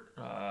Albert,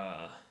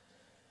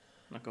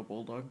 Like a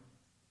bulldog.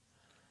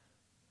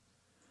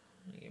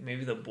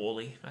 maybe the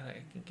bully.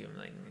 I can give him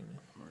that name.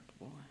 Albert the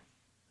bully.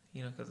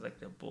 You know, because like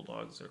the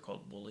bulldogs are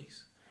called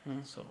bullies.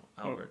 So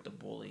Albert the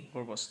bully.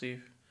 What about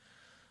Steve?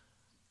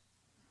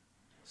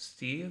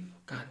 Steve?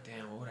 God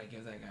damn, what would I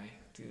give that guy?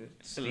 Dude,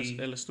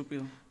 El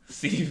estúpido.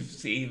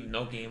 Steve,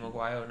 no game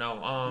Aguayo.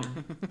 No,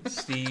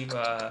 Steve,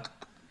 El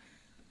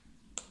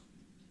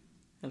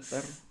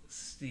perro.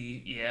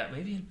 Steve, yeah,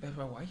 maybe El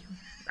Perro Aguayo.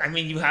 I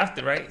mean, you have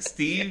to, right?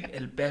 Steve,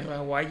 El Perro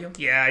Aguayo.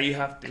 Yeah, you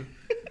have to.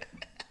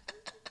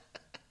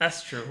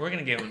 That's true. We're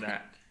gonna give him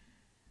that.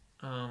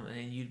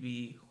 And you'd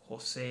be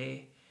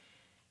Jose,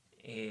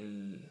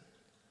 el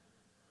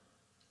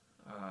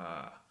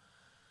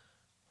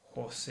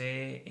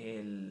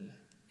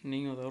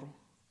Niño de oro.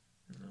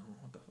 No,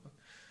 what the fuck?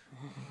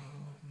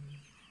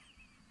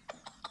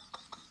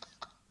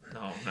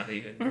 No, not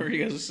even. Remember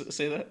you guys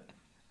say that?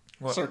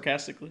 What?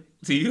 Sarcastically.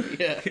 Do you?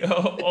 Yeah.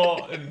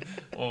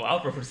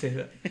 Albert would say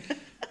that.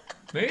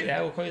 Maybe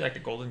that would call you like the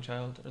golden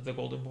child or the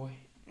golden boy.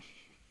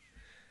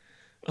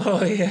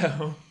 Oh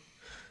yeah.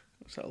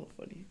 That's hella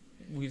funny.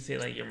 We'd say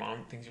like your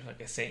mom thinks you're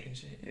like a saint and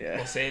shit. Yeah.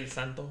 Jose el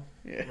Santo.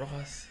 Yeah.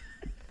 Rojas.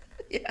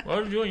 Yeah.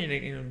 What would you want your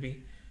nickname to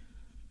be?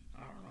 I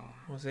don't know.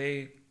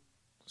 Jose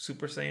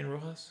Super Saiyan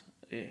Rojas?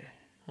 Yeah.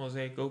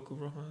 Jose Goku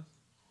Rojas?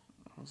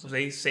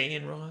 Jose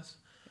Saiyan Rojas?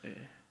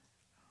 Yeah.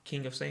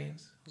 King of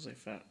Saiyans? Jose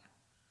Fat.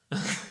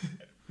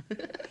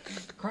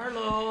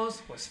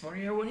 Carlos was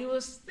funnier when he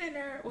was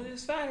thinner, when he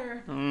was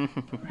fatter.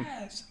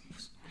 Perez.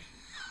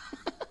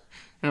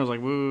 And I was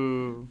like,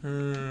 woo.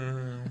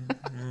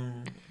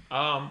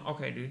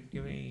 Okay, dude. Do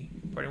you have any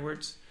parting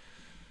words?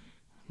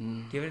 Do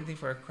you have anything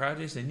for our crowd?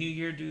 It's a new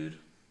year, dude.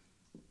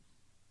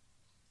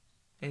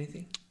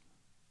 Anything?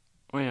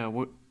 Oh yeah,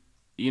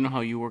 you know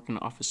how you work in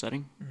an office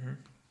setting? Mm-hmm.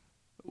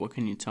 What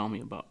can you tell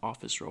me about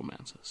office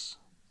romances?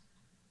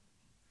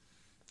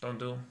 Don't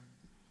do them.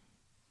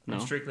 No?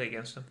 I'm strictly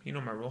against them. You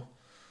know my rule.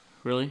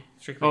 Really?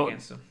 Strictly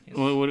against them. Yes.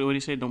 What do you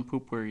say? Don't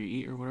poop where you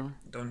eat or whatever?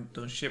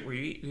 Don't shit where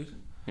you eat, dude.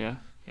 Yeah.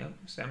 Yep,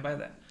 stand by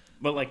that.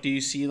 But like, do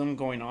you see them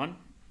going on?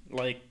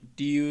 Like,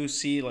 do you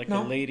see like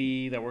No. a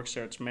lady that works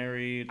there that's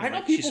married? I know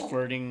like, people- she's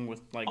flirting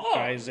with like Oh,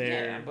 guys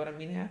there. yeah, but I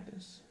mean, it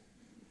happens.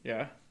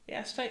 Yeah. Yeah,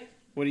 it's tight.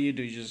 What do? You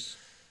just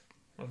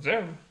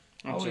Observe.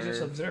 Always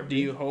just observe. Do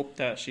dude. you hope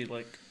that she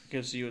like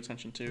gives you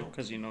attention too? No.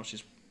 Because you know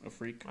she's a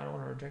freak. I don't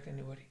want to reject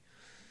anybody.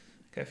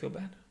 Okay, I feel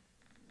bad.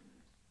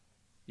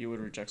 You would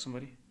reject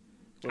somebody?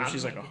 What I if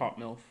she's don't like a know. hot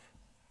MILF?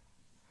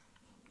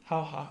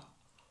 How hot?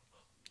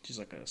 She's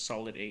like a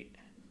solid 8.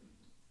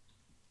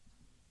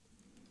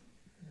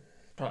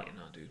 Probably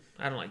not, dude.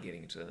 I don't like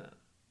getting into that.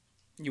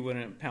 You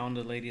wouldn't pound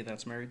a lady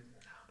that's married?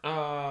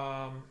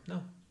 No.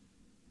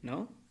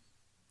 No?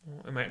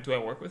 Do I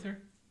work with her?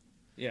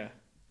 Yeah.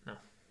 No,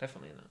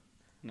 definitely not.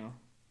 No.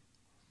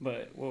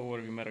 But what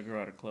if you met a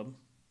girl at a club?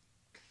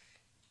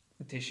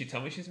 Did she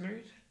tell me she's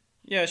married?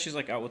 Yeah, she's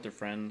like out with her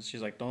friends.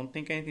 She's like, don't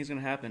think anything's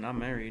gonna happen. I'm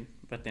married.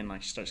 But then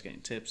like she starts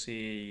getting tipsy.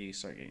 You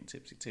start getting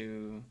tipsy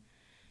too.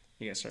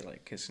 You guys start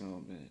like kissing a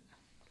little bit.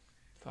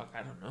 Fuck,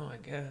 I don't know. I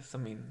guess. I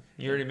mean,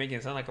 you're already making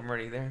it sound like I'm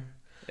already there.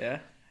 Yeah?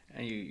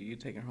 And you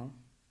take her home?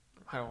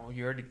 I don't know.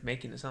 You're already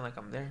making it sound like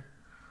I'm there.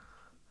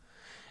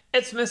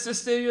 It's Mr.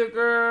 Steal Your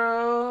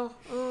Girl.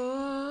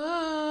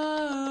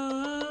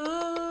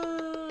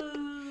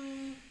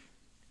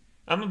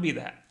 I'm gonna be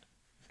that.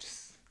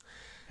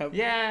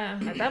 Yeah,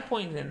 at that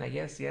point, then I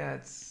guess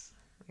it's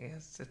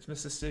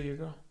Mr. Steal Your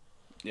Girl.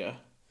 Yeah.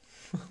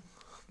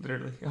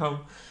 Literally.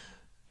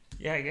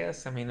 Yeah, I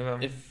guess. I mean,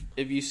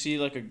 If you see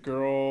like a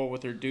girl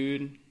with her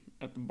dude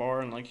at the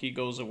bar and like he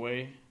goes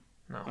away,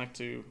 no, like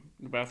to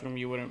the bathroom,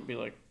 you wouldn't be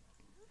like,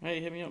 "Hey,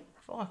 hit me up."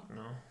 fuck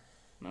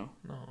no,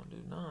 No,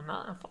 dude, no,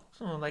 not fuck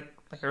no. Like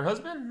her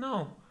husband,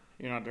 no,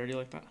 you're not dirty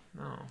like that.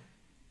 no.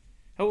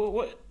 Oh,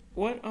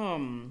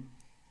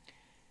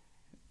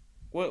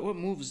 what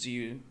moves do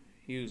you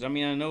use? I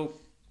mean, I know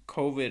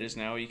COVID is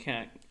now. You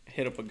can't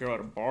hit up a girl at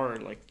a bar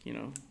like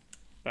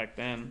back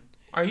then.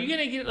 Are you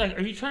gonna get like?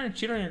 Are you trying to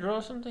cheat on your girl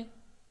or something?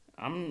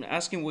 I'm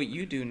asking what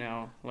you do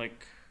now.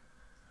 Like,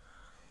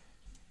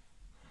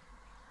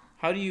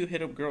 how do you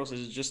hit up girls?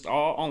 Is it just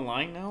all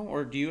online now,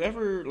 or do you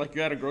ever like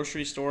you're at a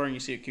grocery store and you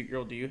see a cute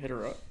girl? Do you hit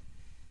her up?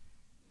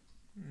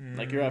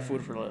 Like you're at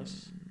Food for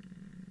Less.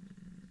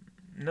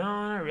 No,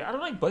 not really. I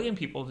don't like bugging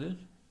people, dude.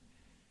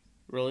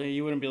 Really?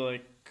 You wouldn't be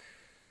like,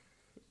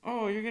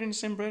 "Oh, you're getting the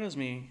same bread as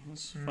me."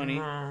 That's funny.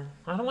 No,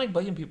 I don't like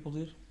bugging people,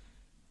 dude.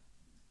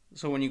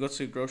 So when you go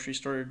to a grocery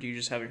store, do you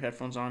just have your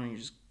headphones on and you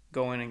just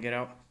go in and get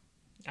out?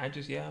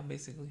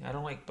 Basically. I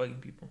don't like bugging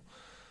people.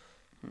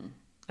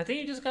 I think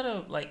you just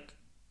gotta, like,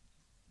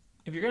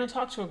 if you're gonna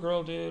talk to a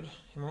girl, dude,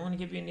 if I'm gonna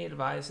give you any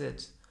advice,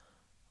 it's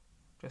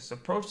just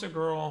approach the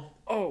girl.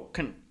 Oh,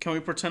 can we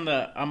pretend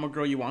that I'm a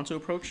girl you want to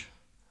approach?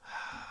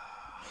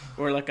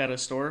 Or like at a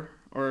store?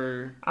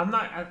 Or I'm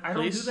not, I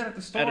don't do Please? that at the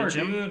At store, a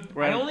gym? dude.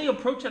 Right. I only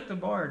approach at the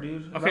bar,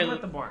 dude. If Okay, I'm at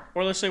the bar.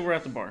 or let's say we're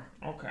at the bar.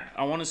 Okay.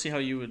 I want to see how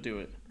you would do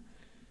it.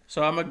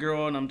 So I'm a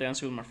girl and I'm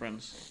dancing with my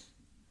friends.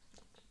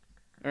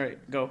 All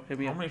right, go. Hit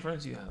me How up. many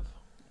friends do you have?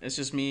 It's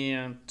just me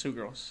and 2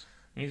 girls.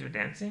 These are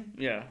dancing?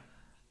 Yeah.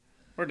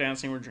 We're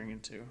dancing, we're drinking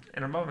too.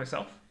 And I'm by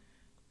myself?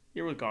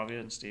 You're with Gavia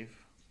and Steve.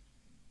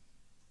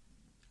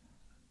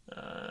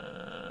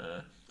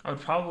 I would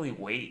probably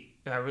wait.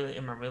 If I really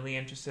am really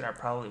interested, I'd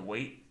probably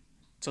wait.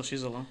 So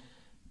she's alone.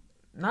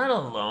 Not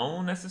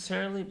alone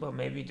necessarily, but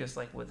maybe just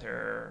like with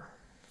her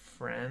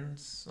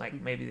friends. Like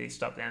maybe they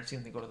stop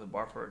dancing, they go to the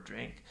bar for a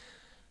drink,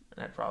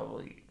 and I'd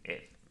probably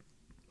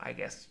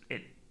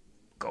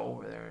go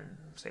over there and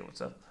say what's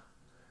up.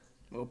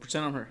 Well,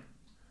 pretend I'm her.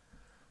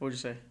 What'd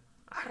you say?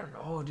 I don't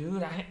know,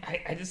 dude.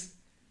 I just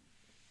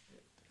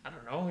I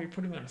don't know. You're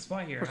putting me on the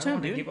spot here. I Pretend, don't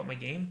want to dude. give up my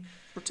game.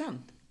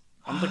 Pretend.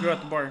 I'm the girl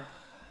at the bar.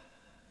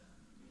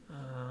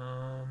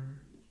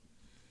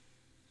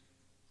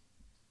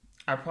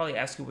 I'd probably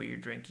ask you what you're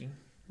drinking.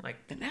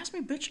 Like, Then ask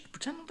me, bitch.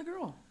 Pretend I'm the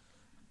girl.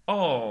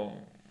 oh,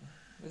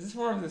 is this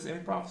more of this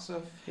improv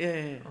stuff?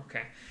 Yeah.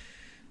 Okay.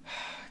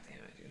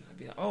 Damn it, dude. I'd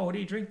be like, oh, what are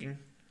you drinking?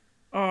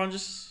 Oh, I'm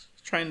just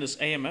trying this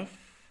AMF.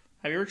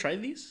 Have you ever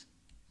tried these?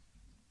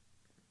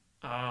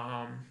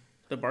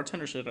 The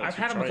bartender said I've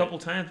had them a couple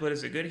times, but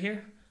is it good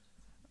here?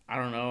 I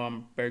don't know.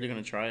 I'm barely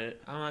gonna try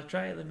it. I don't know.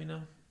 Try it. Let me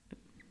know.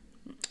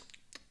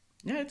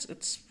 Yeah,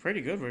 it's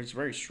pretty good, but it's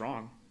very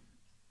strong.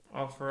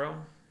 Oh, for real?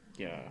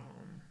 Yeah.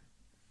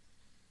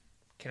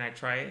 Can I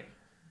try it?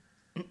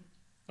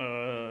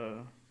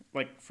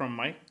 Like from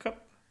my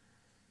cup.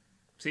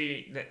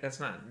 See,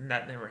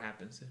 that never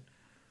happens. Dude.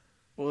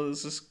 Well,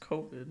 this is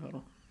COVID. Hold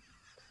on.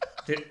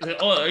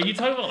 Are you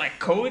talking about like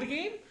COVID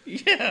game?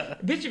 Yeah.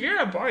 Bitch, if you're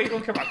at a bar, you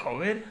don't care about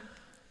COVID.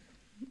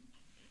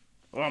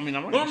 Well, I mean,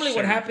 I'm not Normally,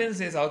 what gonna share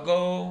happens is I'll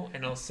go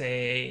and I'll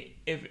say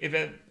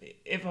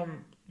if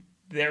I'm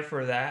there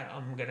for that,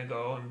 I'm gonna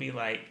go and be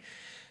like,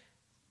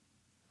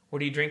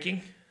 "What are you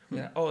drinking?"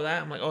 Like, oh,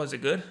 that. I'm like, "Oh, is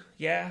it good?"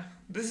 Yeah.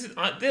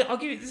 I'll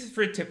give you this is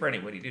for a tip for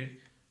anybody, dude.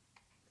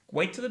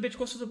 Wait till the bitch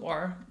goes to the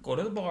bar. Go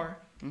to the bar.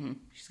 Mm-hmm.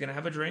 She's gonna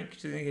have a drink.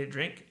 She's gonna get a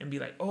drink and be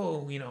like,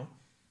 "Oh,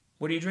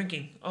 what are you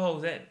drinking?" "Oh,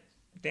 that.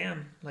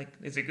 Damn. Like,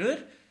 is it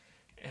good?"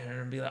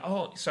 And be like,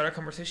 "Oh," start a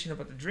conversation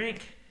about the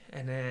drink,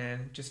 and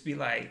then just be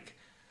like,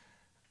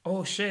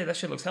 "Oh shit, that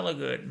shit looks hella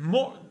good."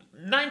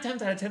 9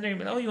 times out of 10, they're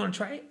gonna be like, "Oh, you want to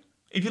try it?"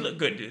 If you look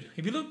good, dude.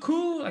 If you look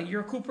cool, like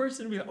you're a cool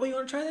person, be like, "Oh, you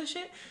want to try that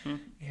shit?" And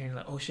you're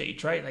like, "Oh shit, you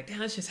try it." Like, damn,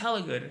 that's just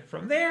hella good.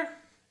 From there,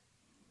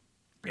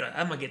 you're like,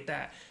 "I'm gonna get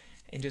that,"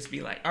 and just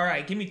be like, "All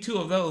right, give me 2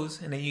 of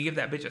those," and then you give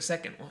that bitch a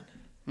second one.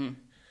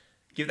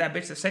 Give that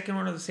bitch the second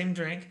one of the same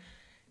drink,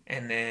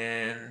 and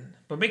then,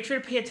 but make sure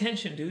to pay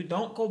attention, dude.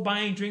 Don't go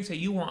buying drinks that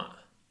you want.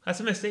 That's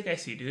a mistake I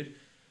see, dude.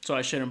 So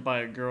I shouldn't buy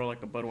a girl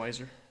like a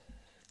Budweiser.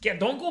 Yeah,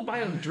 don't go buy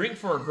a drink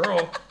for a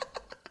girl.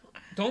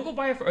 Don't go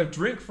buy a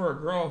drink for a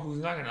girl who's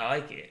not gonna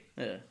like it.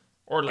 Yeah.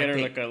 Or like Get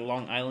her like a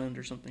Long Island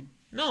or something.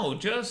 No,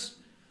 just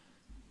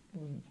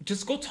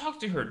go talk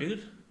to her,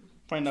 dude.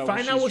 Find out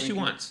what she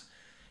wants,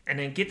 and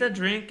then get that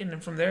drink, and then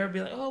from there be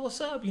like, "Oh, what's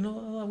up?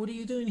 What are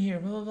you doing here?"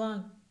 Blah blah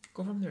blah.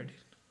 Go from there, dude.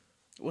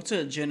 What's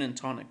a gin and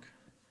tonic?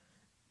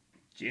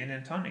 Gin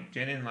and tonic.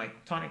 Gin and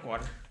like tonic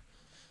water.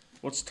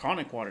 What's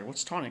tonic water?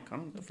 What's tonic? I don't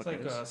know what the It's fuck like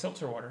it is.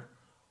 seltzer water.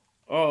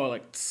 Oh,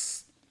 like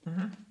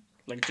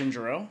like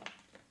ginger ale?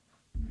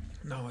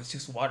 No, it's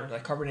just water,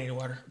 like carbonated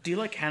water. Do you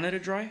like Canada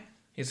Dry?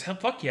 It's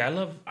fuck yeah, I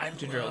love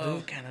ginger ale, love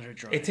dude. Canada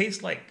Dry. It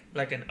tastes like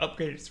an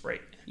upgraded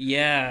Sprite.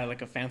 Yeah,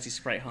 like a fancy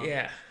Sprite, huh?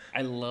 Yeah.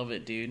 I love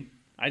it, dude.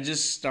 I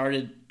just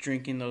started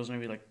drinking those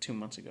maybe like 2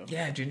 months ago.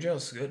 Yeah, ginger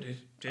ale's good,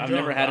 dude. I've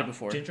never had it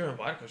before. Ginger and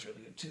vodka's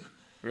really good too.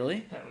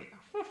 Really? Hell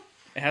yeah.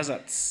 It has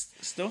that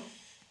still?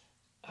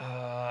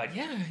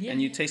 Yeah.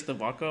 And you taste the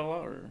vodka a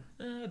lot, or?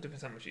 It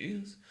depends how much you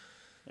use.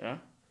 Yeah?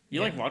 You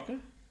Yeah. like vodka?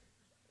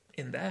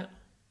 In that,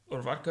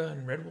 or vodka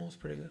and Red Bull is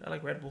pretty good. I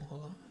like Red Bull a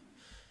lot.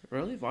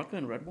 Really? Vodka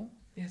and Red Bull?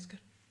 Yeah, it's good.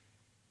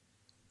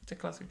 It's a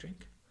classic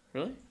drink.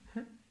 Really?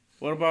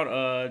 What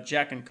about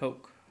Jack and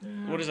Coke?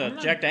 What is that? I'm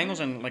not- Jack Daniels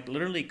and like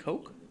literally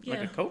Coke? Like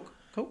Yeah. a Coke?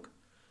 Coke?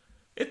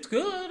 It's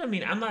good. I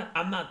mean, I'm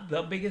not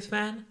the biggest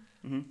fan.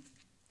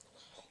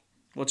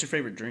 What's your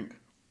favorite drink?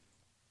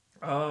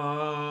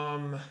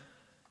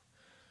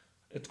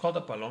 It's called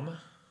a Paloma,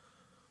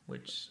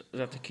 which Is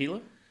that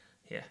tequila?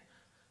 yeah,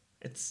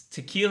 it's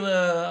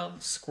tequila,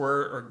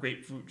 squirt, or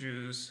grapefruit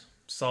juice,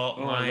 salt,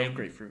 Oh, I love lime,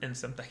 grapefruit. and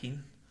some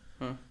tajin.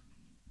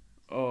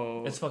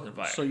 Oh, It's fucking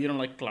fire. So you don't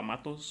like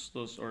clamatos,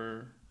 those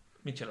or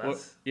Micheladas.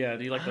 what? Yeah,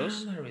 do you like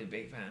those? I'm not a really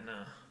big fan.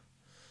 No.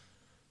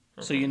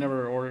 So you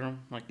never order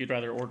them? Like you'd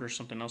rather order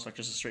something else, like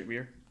just a straight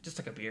beer? Just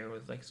like a beer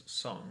with like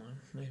salt and lime,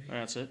 maybe.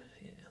 That's it.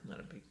 Yeah, I'm not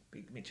a big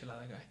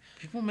michelada guy.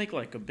 People make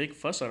like a big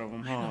fuss out of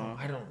them, huh? No,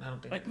 I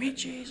don't think Like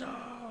Michis,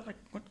 oh, like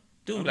what?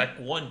 Dude, like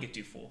one gets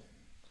you full.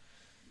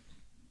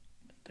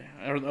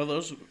 Damn. Are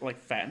those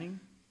like fattening?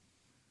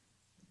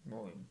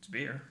 Well, it's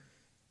beer.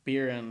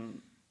 Beer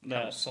and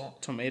that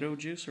Salt. tomato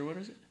juice or what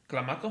is it?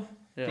 Clamato.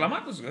 Yeah.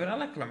 Clamato's good. I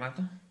like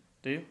clamato.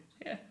 Do you?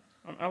 Yeah.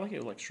 I like it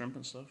with like shrimp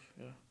and stuff.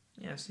 Yeah.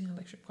 Yeah, see, I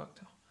like shrimp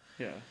cocktail.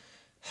 Yeah.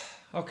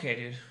 Okay,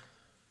 dude.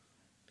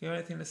 Do you have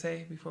anything to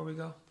say before we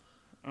go?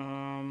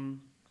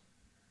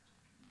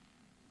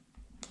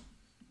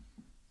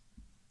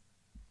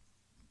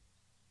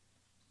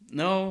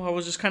 No, I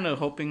was just kind of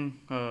hoping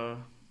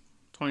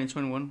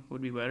 2021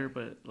 would be better,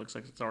 but it looks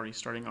like it's already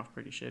starting off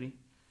pretty shitty.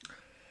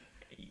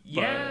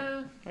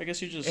 Yeah. I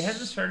guess you just... It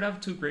hasn't started off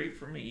too great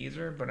for me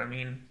either, but I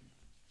mean,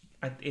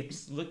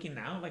 it's looking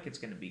now like it's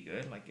going to be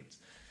good. Like it's,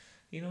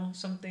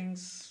 some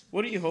things.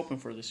 What are you hoping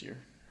for this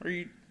year? Are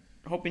you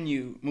hoping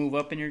you move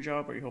up in your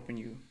job? Are you hoping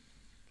you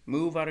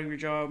move out of your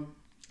job?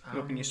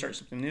 Hoping you start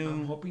something new?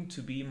 I'm hoping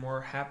to be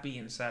more happy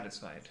and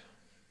satisfied.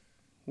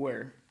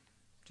 Where?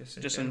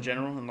 Just in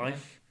general in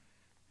life?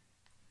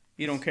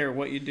 You don't care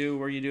what you do,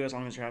 where you do, as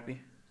long as you're happy?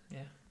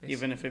 Yeah.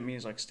 Even if it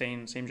means like staying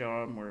in the same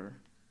job or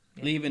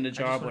Yeah. leaving the I just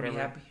job, wanna be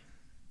whatever. happy.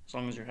 As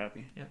long as you're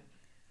happy.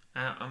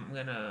 I'm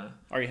gonna.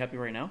 Are you happy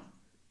right now?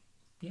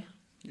 Yeah.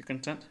 You're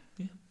content?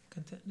 Yeah,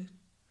 content, dude.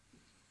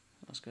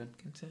 That's good.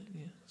 Content,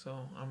 yeah. So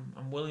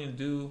I'm willing to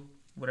do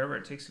whatever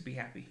it takes to be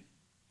happy.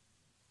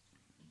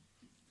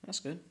 That's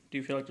good. Do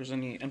you feel like there's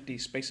any empty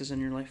spaces in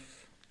your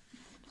life?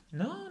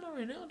 No, not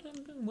right now.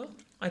 I'm doing well.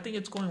 I think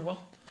it's going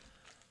well.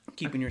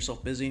 Keeping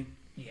yourself busy,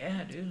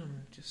 Yeah, dude.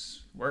 I'm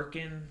just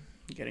working,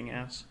 getting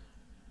ass.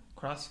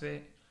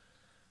 CrossFit,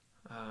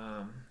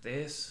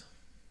 this,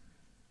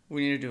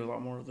 We need to do a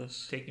lot more of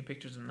this. taking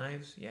pictures of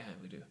knives. Yeah,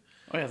 we do.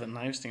 Oh yeah, the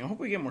knives thing. I hope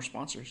we get more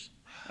sponsors.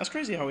 That's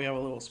crazy how we have a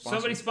little sponsor.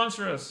 Somebody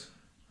sponsor us.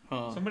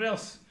 Huh. Somebody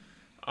else.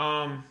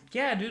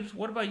 Yeah, dude.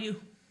 What about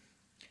you?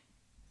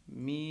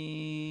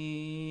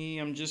 Me,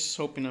 I'm just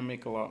hoping I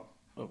make a lot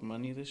of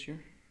money this year.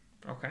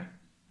 Okay.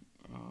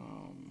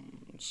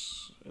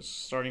 It's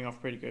starting off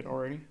pretty good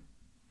already.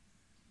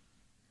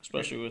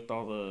 Especially with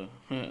all the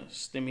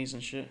stimmies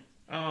and shit.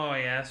 Oh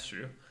yeah, that's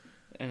true.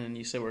 And then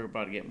you said we're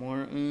about to get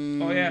more.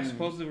 Oh yeah,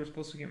 supposedly we're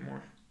supposed to get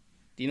more.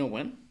 Do you know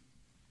when?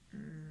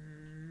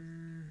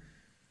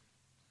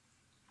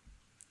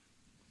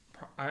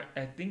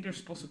 I think they're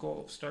supposed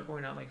to start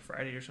going out like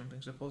Friday or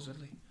something.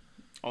 Supposedly.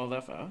 All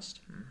that fast?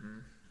 Mm-hmm.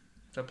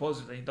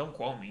 Supposedly, don't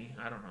quote me.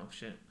 I don't know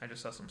shit. I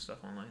just saw some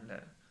stuff online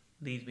that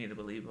leads me to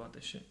believe about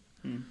this shit.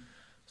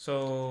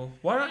 So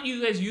why don't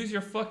you guys use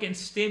your fucking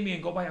stimmy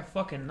and go buy a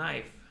fucking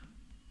knife?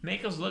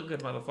 Make us look good,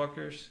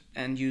 motherfuckers.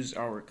 And use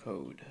our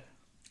code.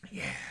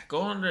 Yeah,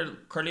 go on the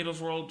Carlitos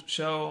World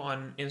Show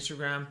on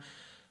Instagram.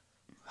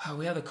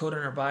 We have the code in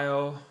our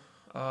bio.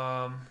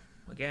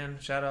 Again,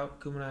 shout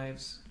out Kuma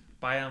Knives.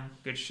 Buy them,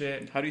 good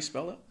shit. How do you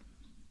spell it?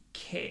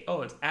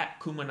 It's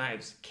at Kuma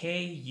Knives.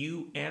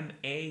 KUMAKNIVES.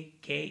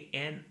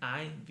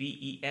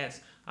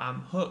 I'm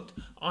hooked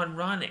on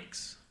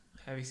Ronix.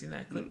 Have you seen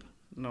that clip?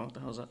 No, what the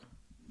hell's that?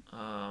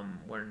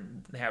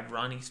 When they have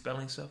Ronnie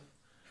spelling stuff,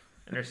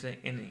 and they're saying,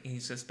 and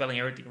he's just spelling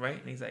everything right,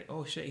 and he's like,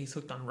 "Oh shit, he's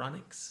hooked on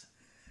Ronix."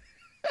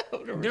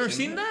 Never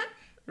seen that?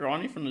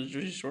 Ronnie from the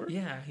Jersey Shore?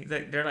 Yeah,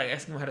 they're like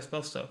asking him how to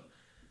spell stuff,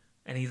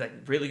 and he's like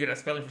really good at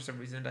spelling for some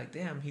reason. Like,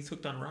 damn, he's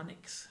hooked on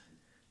Ronix.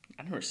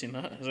 I've never seen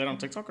that. Is that on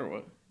TikTok or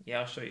what? Yeah,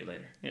 I'll show you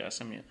later. Yeah,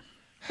 send me it.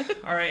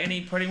 All right,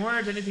 any parting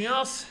words? Anything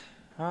else?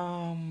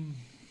 No.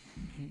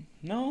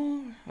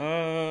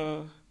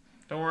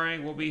 Don't worry,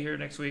 we'll be here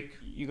next week.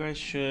 You guys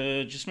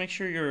should just make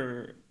sure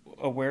you're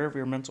aware of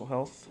your mental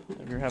health.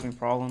 If you're having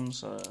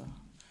problems,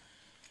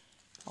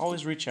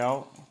 always reach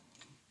out.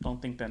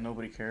 Don't think that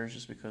nobody cares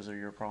just because of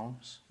your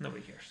problems.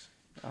 Nobody cares.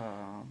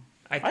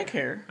 I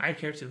care. I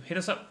care too. Hit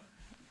us up.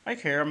 I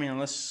care. I mean,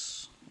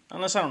 unless I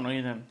don't know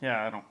you, then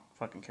yeah, I don't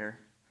fucking care.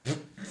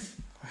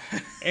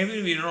 Even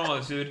if you don't know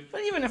us, dude.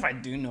 But even if I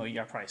do know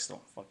you, I probably still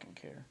don't fucking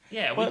care.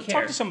 Yeah, we but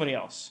care. Talk to somebody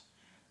else.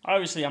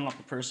 Obviously, I'm not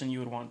the person you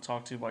would want to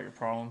talk to about your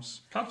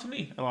problems. Talk to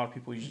me. A lot of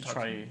people usually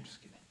try. I'm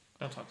just kidding.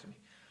 Don't talk to me.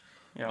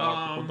 Yeah, a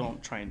lot of people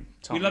don't try and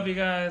tell me. We love you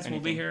guys. anything.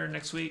 We'll be here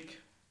next week.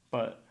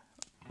 But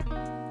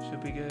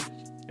should be good.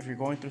 If you're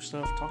going through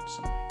stuff, talk to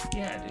somebody.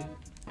 Yeah, dude.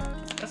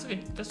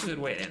 That's a good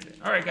way to end it.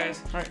 All right,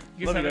 guys. All right.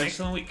 You guys have an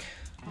excellent week.